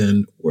Pornhub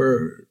and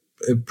were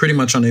pretty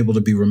much unable to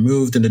be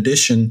removed, in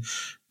addition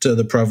to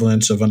the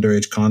prevalence of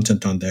underage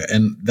content on there.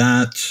 And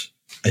that,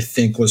 I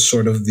think, was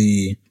sort of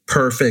the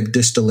perfect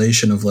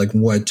distillation of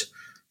what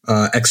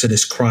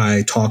Exodus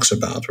Cry talks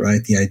about,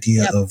 right? The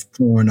idea of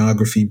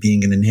pornography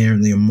being an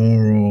inherently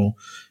immoral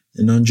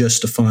an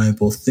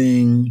unjustifiable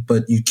thing,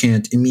 but you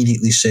can't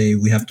immediately say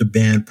we have to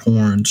ban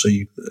porn. So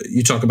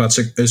you talk about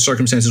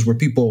circumstances where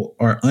people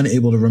are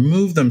unable to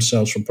remove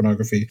themselves from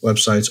pornography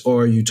websites,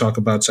 or you talk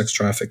about sex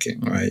trafficking,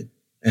 right?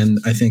 And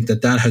I think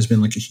that has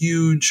been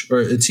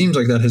it seems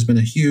like that has been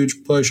a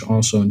huge push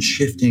also in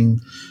shifting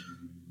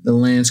the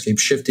landscape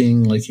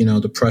shifting, like,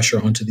 the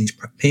pressure onto these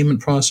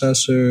payment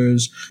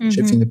processors,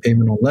 shifting the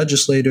payment on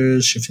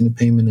legislators, shifting the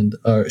payment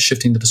and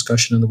shifting the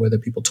discussion in the way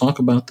that people talk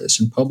about this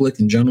in public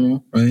in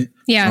general, right?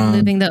 Yeah,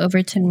 moving the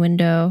Overton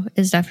window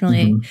is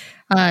definitely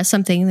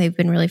something they've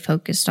been really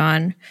focused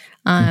on.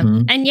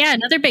 And yeah,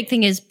 another big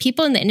thing is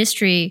people in the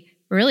industry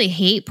really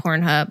hate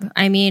Pornhub.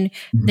 I mean,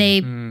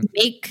 they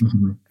make,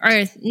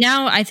 or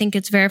now I think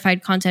it's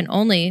verified content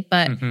only,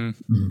 but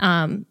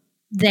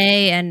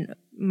they and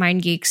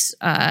MindGeek's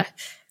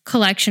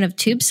collection of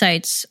tube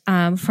sites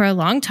for a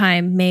long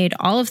time made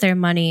all of their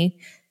money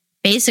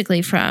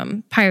basically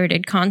from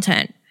pirated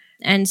content.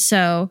 And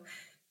so,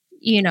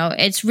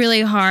 it's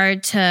really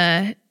hard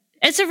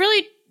it's a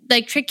really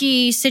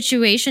tricky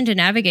situation to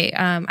navigate.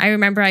 I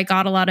remember I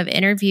got a lot of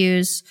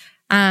interviews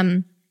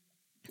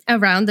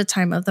around the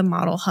time of the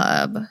Model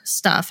Hub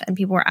stuff, and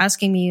people were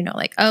asking me,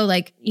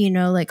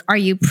 are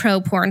you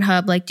pro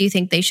Pornhub? Do you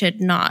think they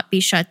should not be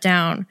shut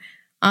down?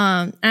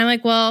 And I'm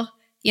like, well,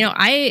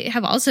 I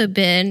have also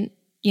been,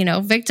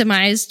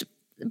 victimized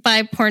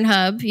by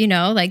Pornhub,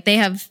 they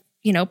have,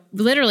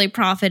 literally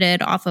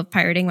profited off of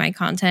pirating my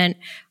content.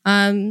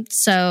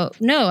 So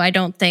no, I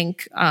don't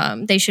think,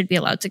 they should be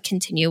allowed to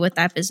continue with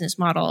that business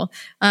model,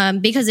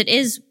 because it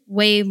is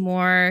way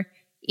more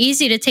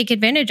easy to take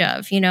advantage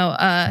of,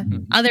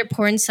 other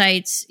porn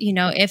sites,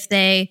 if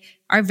they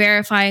are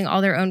verifying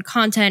all their own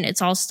content,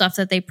 it's all stuff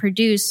that they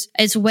produce.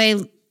 It's way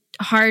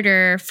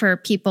harder for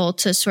people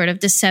to sort of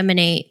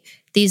disseminate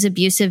these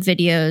abusive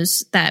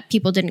videos that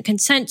people didn't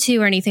consent to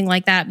or anything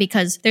like that,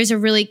 because there's a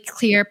really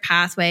clear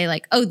pathway,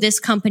 this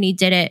company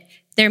did it,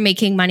 they're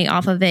making money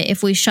off of it.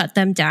 If we shut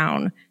them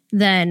down,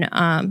 then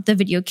the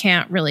video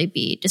can't really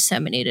be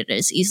disseminated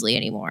as easily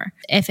anymore.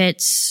 If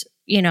it's,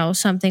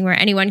 something where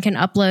anyone can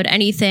upload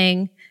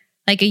anything,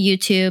 like a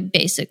YouTube,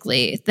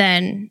 basically,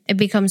 then it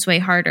becomes way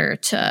harder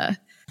to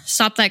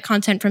stop that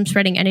content from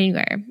spreading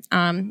anywhere.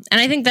 And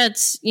I think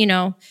that's,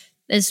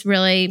 this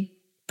really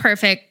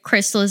perfect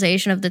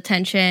crystallization of the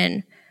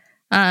tension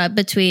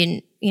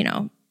between,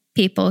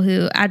 people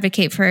who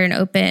advocate for an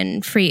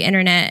open, free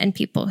internet and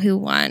people who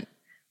want,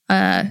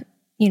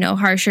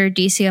 harsher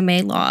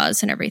DCMA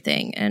laws and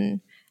everything.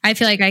 And I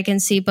feel like I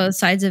can see both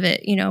sides of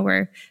it,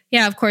 where,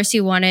 yeah, of course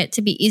you want it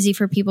to be easy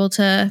for people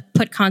to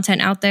put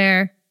content out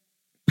there.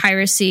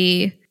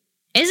 Piracy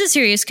is a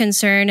serious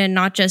concern, and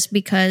not just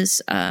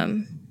because,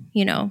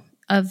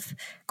 of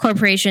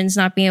corporations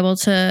not being able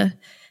to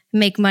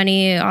make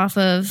money off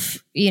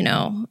of,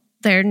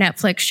 their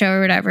Netflix show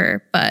or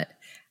whatever, but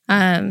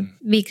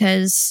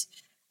because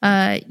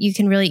you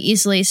can really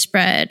easily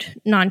spread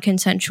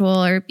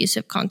non-consensual or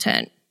abusive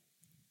content.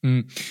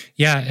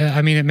 Yeah,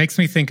 I mean, it makes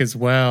me think as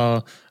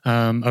well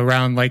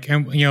around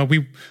and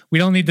we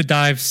don't need to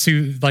dive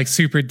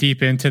super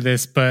deep into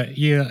this, but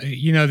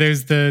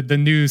there's the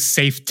new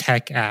Safe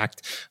Tech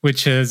Act,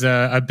 which is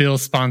a bill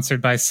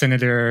sponsored by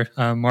Senator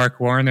Mark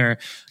Warner.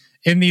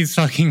 In these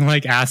fucking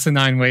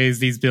asinine ways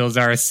these bills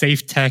are,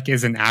 Safe Tech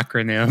is an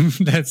acronym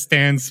that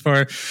stands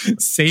for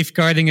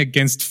Safeguarding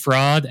Against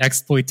Fraud,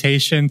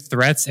 Exploitation,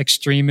 Threats,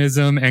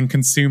 Extremism, and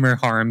Consumer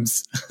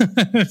Harms.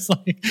 It's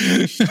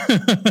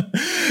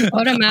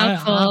what a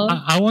mouthful.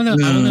 I want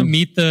to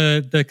meet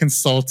the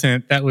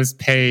consultant that was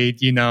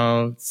paid,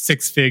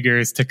 6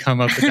 figures to come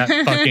up with that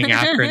fucking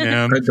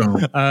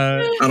acronym.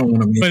 I don't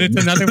want to meet But him.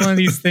 it's another one of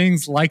these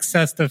things like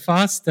Sesta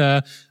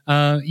Fosta,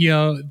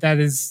 that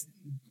is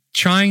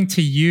trying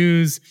to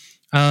use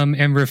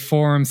and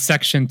reform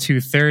Section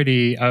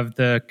 230 of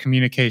the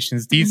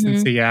Communications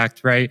Decency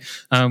Act, right?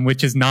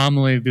 Which is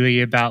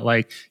nominally about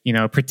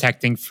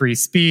protecting free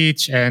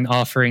speech and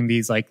offering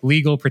these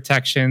legal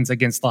protections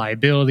against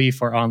liability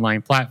for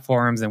online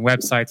platforms and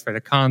websites for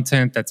the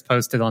content that's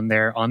posted on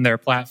their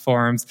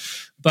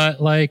platforms. But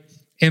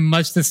in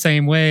much the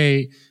same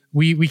way,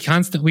 we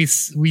constantly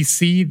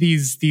see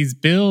these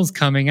bills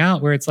coming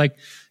out where it's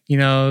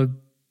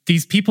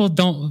these people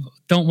don't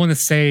want to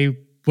say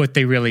what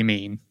they really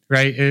mean,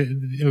 right?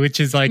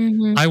 Which is I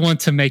want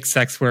to make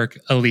sex work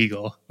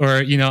illegal,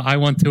 or, I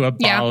want to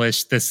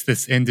abolish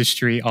this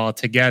industry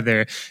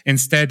altogether.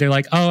 Instead, they're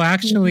oh,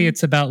 actually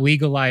it's about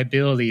legal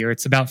liability, or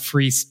it's about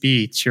free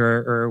speech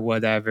or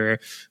whatever,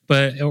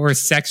 or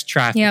sex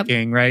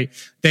trafficking, right?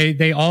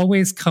 They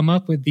always come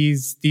up with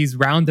these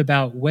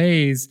roundabout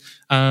ways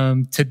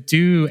to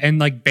do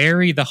and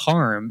bury the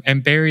harm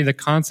and bury the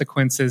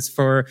consequences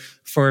for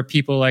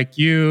people like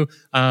you,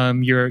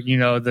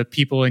 the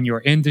people in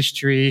your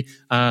industry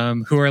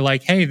who are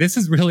hey, this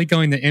is really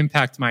going to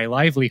impact my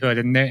livelihood,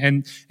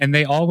 and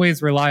they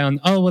always rely on,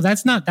 oh, well,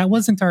 that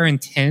wasn't our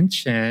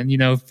intention,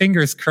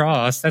 fingers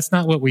crossed, that's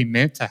not what we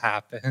meant to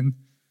happen.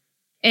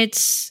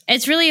 It's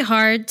really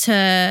hard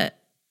to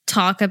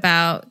talk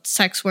about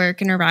sex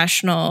work in a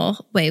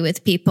rational way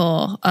with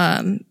people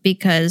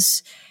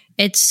because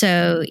it's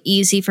so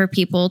easy for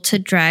people to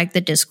drag the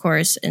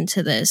discourse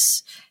into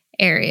this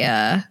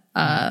area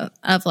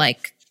of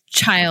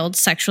child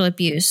sexual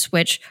abuse,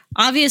 which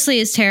obviously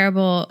is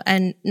terrible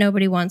and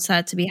nobody wants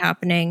that to be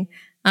happening.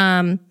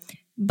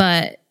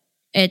 But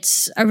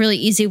it's a really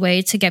easy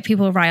way to get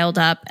people riled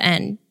up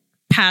and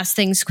pass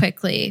things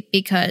quickly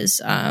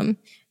because,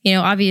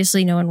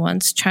 obviously no one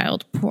wants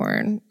child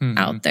porn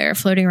out there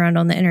floating around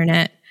on the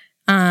internet.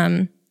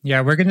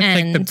 Yeah, we're going to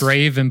take the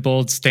brave and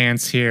bold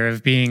stance here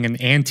of being an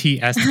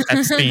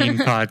anti-Epstein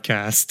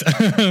podcast.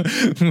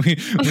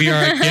 we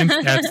are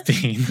against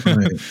Epstein.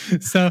 Right.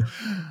 So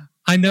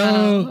I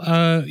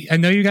know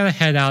you got to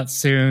head out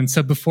soon.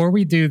 So before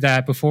we do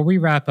that, before we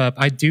wrap up,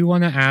 I do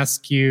want to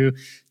ask you,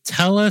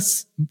 tell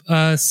us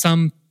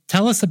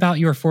about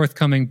your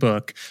forthcoming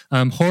book,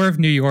 Horror of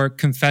New York: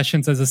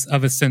 Confessions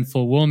of a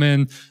Sinful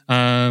Woman.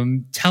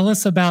 Tell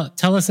us about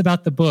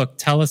the book.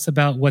 Tell us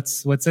about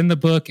what's in the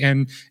book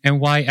and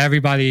why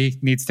everybody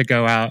needs to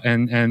go out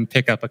and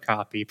pick up a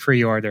copy,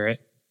 pre-order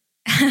it.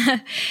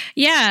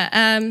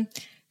 Yeah.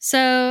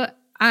 So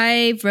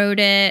I wrote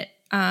it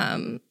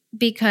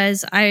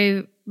because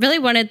I really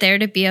wanted there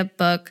to be a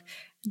book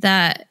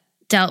that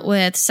dealt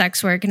with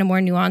sex work in a more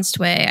nuanced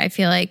way. I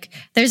feel like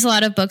there's a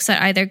lot of books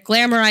that either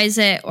glamorize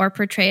it or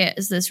portray it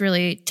as this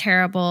really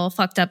terrible,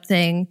 fucked up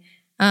thing.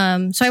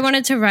 So I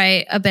wanted to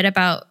write a bit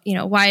about,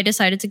 why I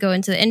decided to go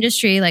into the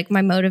industry, like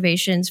my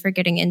motivations for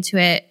getting into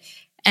it,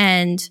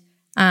 and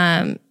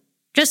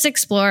just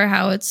explore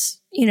how it's,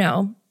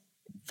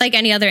 like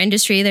any other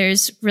industry,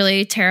 there's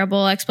really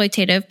terrible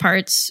exploitative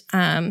parts.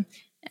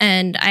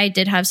 And I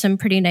did have some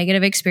pretty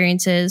negative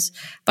experiences,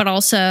 but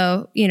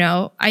also,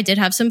 I did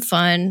have some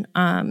fun.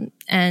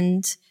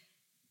 And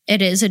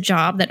it is a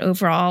job that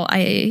overall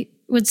I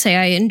would say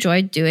I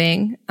enjoyed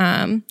doing.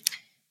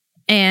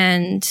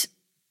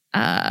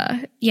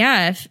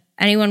 If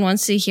anyone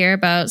wants to hear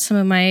about some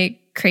of my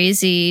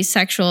crazy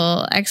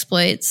sexual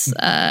exploits,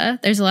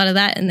 there's a lot of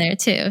that in there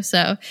too.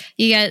 So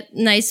you get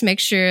a nice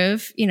mixture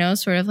of,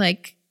 sort of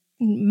like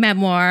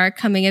memoir,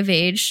 coming of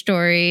age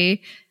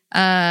story,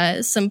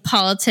 some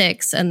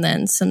politics, and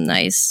then some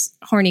nice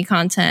horny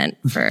content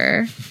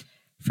for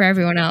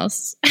everyone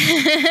else.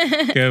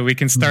 Good. We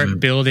can start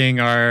building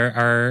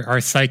our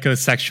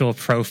psychosexual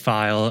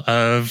profile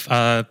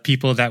of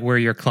people that were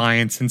your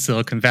clients in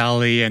Silicon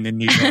Valley and in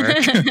New York.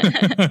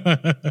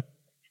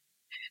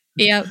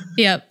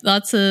 Yep.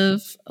 Lots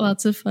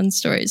of fun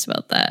stories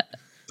about that.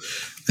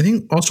 I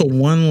think also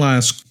one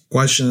last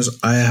questions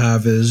I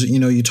have is,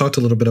 you talked a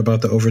little bit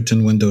about the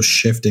Overton window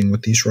shifting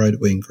with these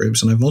right-wing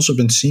groups. And I've also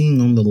been seeing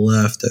on the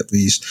left, at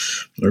least,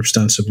 or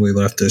ostensibly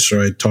leftists,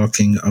 right,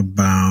 talking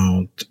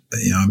about,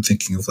 I'm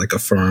thinking of like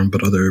Affirm,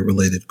 but other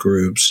related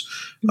groups,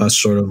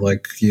 sort of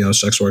like,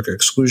 sex worker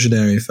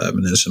exclusionary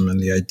feminism, and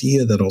the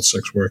idea that all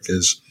sex work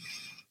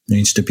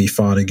needs to be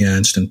fought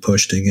against and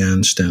pushed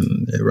against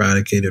and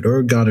eradicated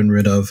or gotten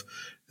rid of,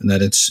 and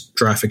that it's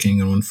trafficking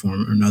in one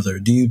form or another.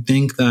 Do you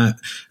think that,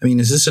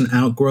 is this an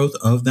outgrowth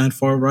of that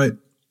far-right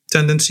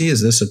tendency?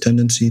 Is this a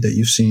tendency that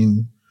you've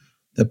seen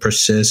that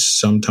persists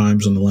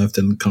sometimes on the left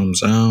and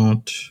comes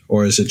out?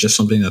 Or is it just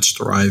something that's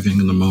thriving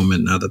in the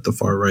moment now that the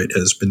far-right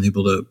has been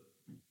able to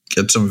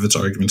get some of its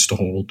arguments to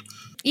hold?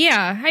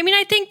 Yeah.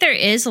 I think there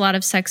is a lot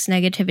of sex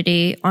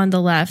negativity on the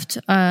left,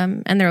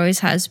 and there always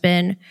has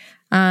been.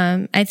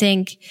 I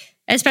think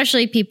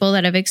especially people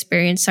that have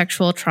experienced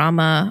sexual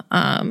trauma,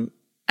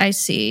 I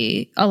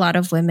see a lot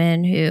of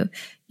women who,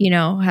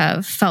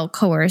 have felt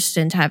coerced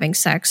into having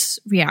sex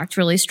react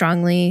really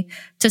strongly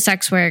to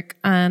sex work.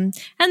 And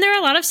there are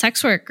a lot of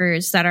sex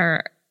workers that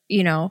are,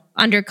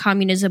 under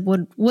communism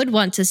would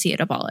want to see it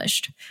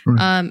abolished.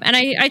 Right. And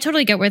I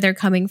totally get where they're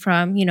coming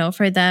from.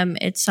 For them,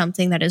 it's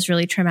something that is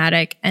really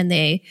traumatic and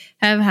they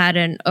have had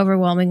an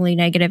overwhelmingly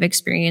negative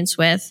experience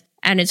with.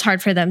 And it's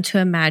hard for them to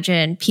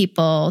imagine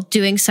people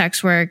doing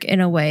sex work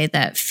in a way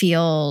that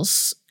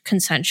feels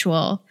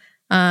consensual.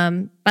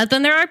 But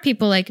then there are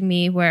people like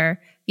me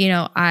where,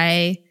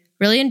 I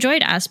really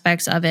enjoyed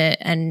aspects of it.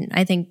 And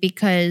I think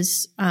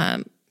because,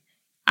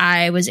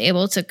 I was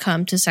able to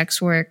come to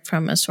sex work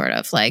from a sort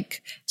of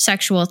like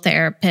sexual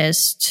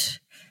therapist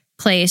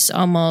place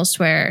almost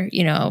where,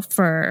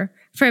 for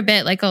a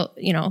bit, like, a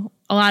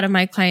lot of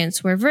my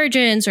clients were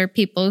virgins or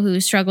people who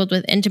struggled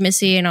with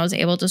intimacy, and I was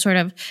able to sort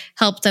of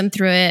help them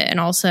through it. And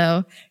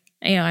also,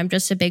 I'm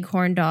just a big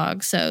horn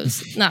dog, so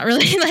it's not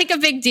really like a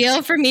big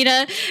deal for me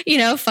to,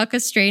 fuck a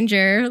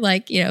stranger,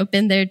 like,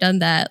 been there, done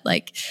that.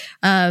 Like,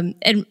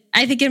 and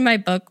I think in my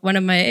book, one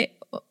of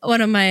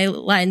my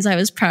lines I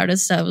was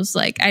proudest of was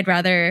like, I'd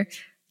rather,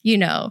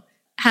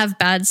 have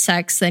bad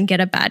sex than get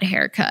a bad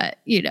haircut,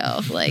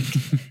 like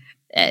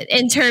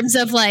in terms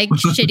of like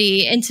shitty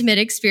intimate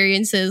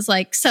experiences,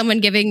 like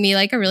someone giving me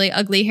like a really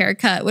ugly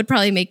haircut would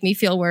probably make me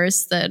feel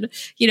worse than,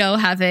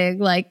 having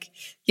like,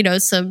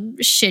 some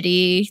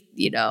shitty,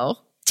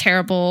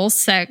 terrible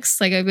sex.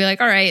 Like I'd be like,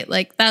 all right,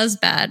 like that was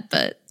bad,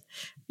 but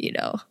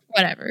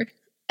whatever.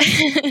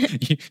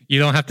 You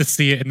don't have to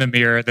see it in the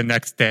mirror the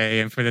next day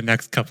and for the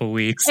next couple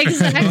weeks.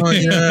 Exactly. Oh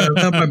yeah,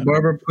 I had my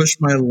barber push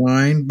my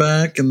line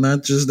back, and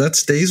that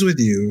stays with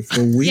you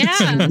for weeks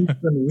and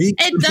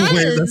weeks and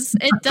weeks.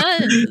 It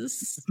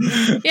does.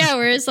 Yeah.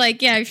 Whereas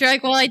like, if you're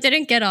like, well, I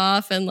didn't get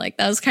off, and like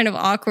that was kind of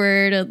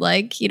awkward, and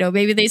like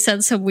maybe they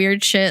said some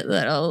weird shit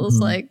that I was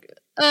like,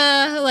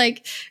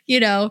 like, you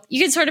know,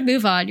 you can sort of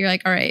move on. You're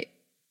like, all right,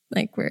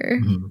 like we're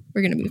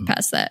going to move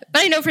past that.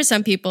 But I know for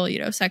some people, you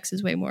know, sex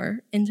is way more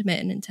intimate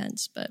and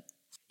intense. But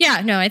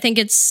yeah, no, I think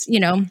it's, you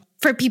know,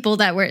 for people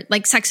that were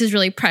like, sex is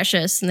really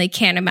precious and they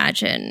can't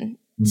imagine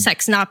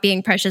sex not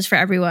being precious for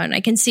everyone.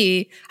 I can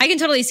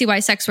totally see why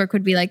sex work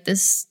would be like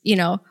this, you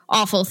know,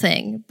 awful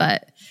thing.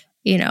 But,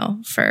 you know,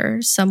 for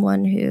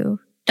someone who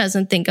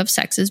doesn't think of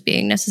sex as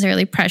being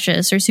necessarily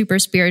precious or super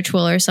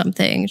spiritual or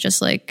something,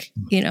 just like,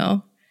 you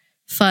know,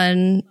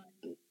 fun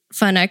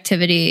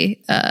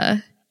activity,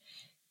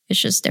 it's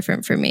just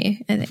different for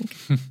me, I think.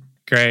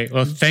 Great.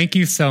 Well, thank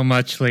you so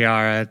much,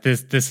 Liara.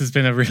 This has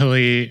been a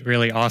really,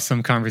 really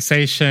awesome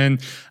conversation.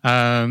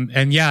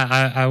 And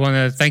yeah, I want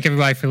to thank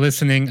everybody for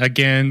listening.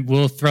 Again,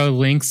 we'll throw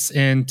links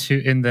in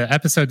the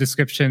episode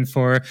description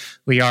for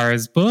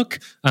Liara's book,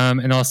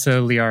 and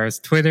also Liara's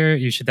Twitter.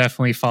 You should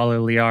definitely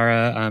follow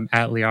Liara,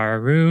 at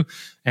Liara Rue.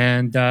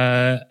 And,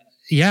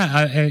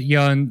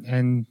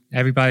 and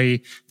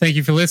everybody, thank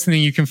you for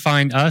listening. You can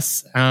find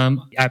us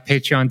at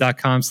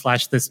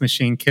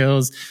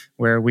patreon.com/thismachinekills,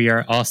 where we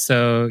are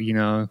also, you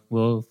know,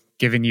 we'll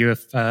giving you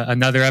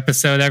another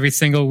episode every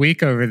single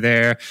week over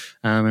there.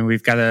 And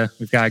we've got a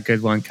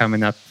good one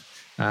coming up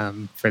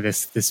for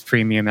this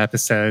premium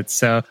episode.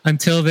 So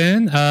until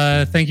then,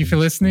 thank you for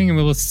listening, and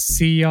we will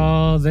see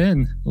y'all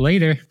then.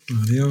 Later.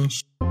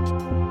 Adios.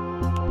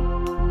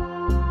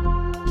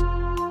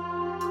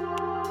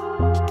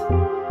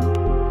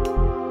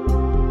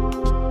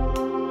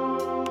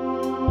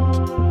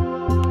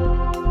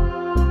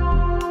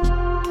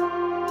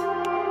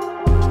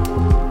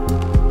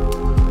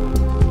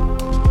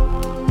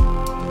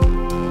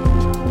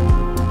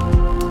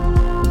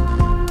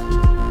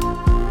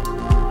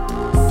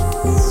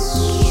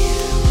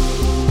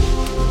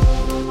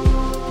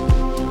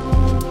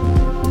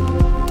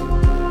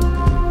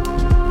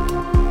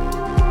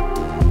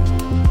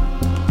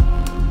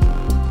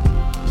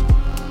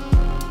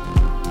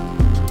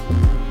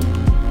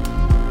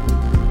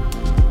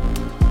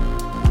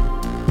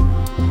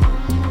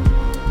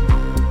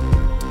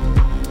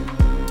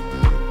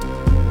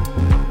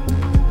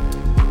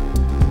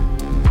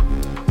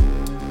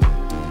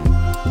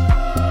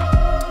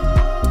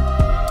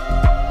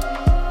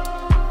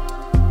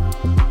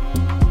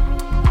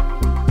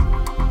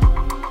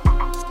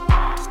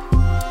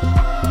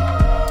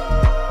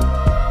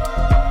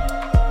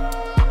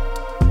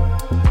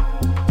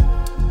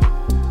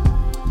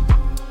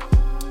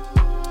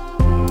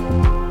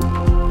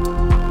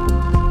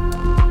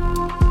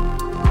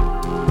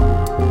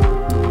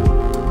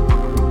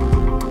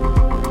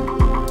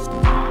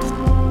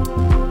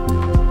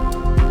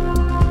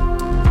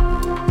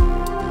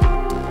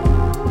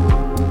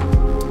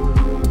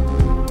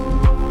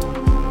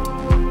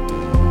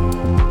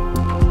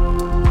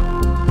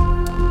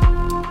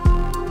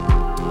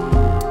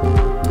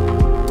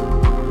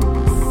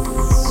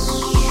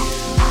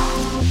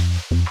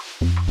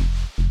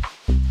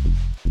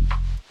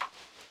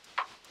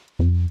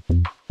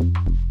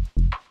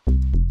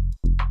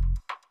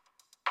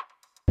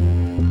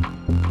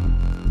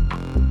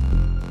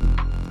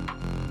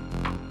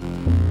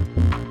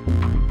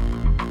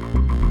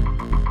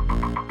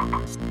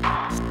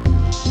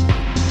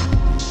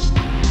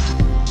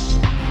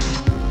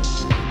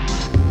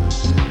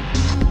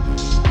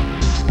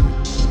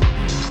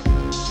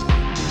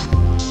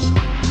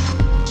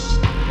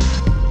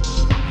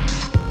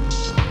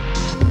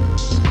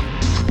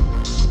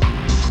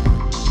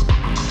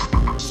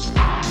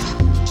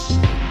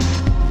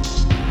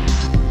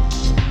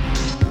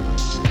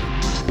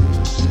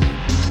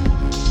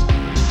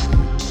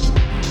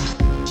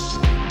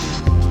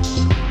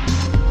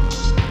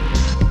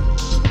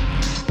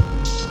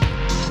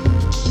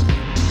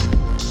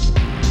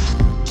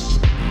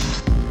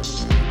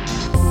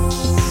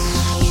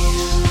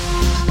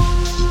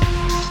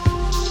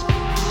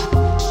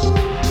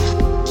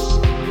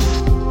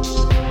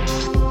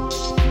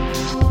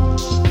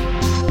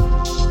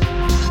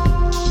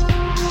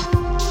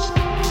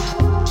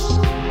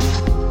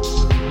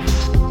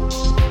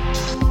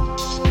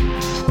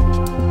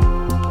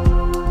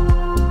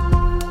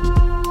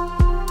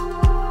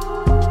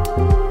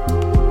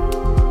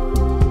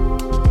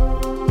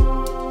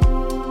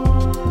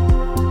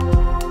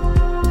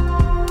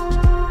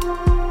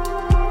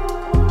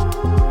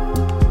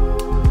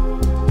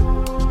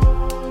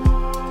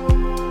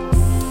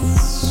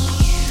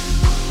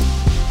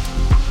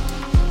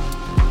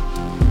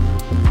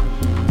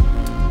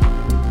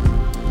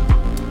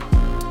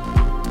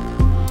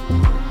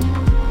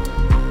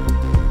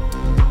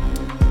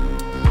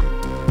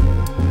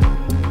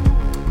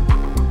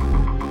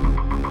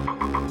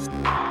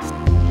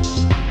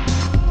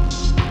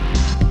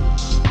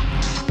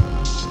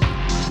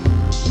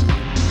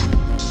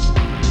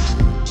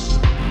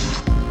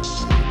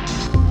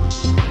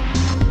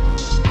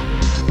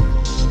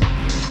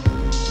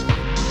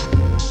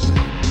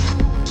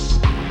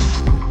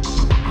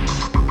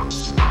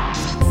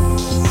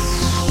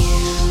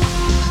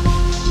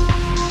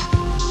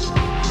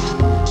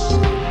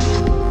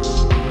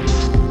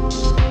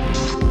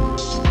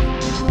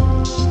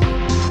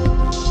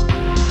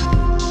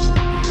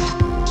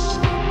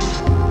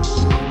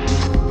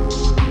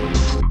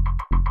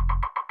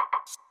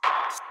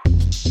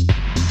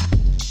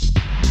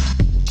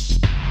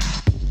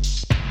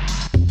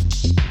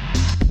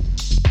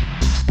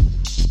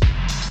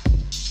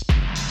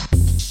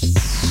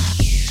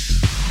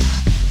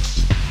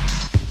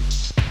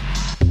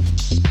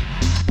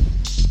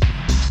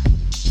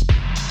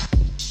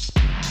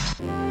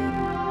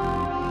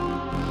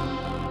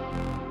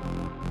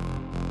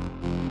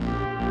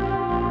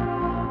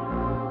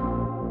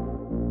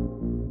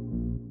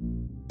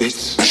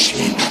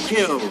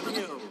 kill.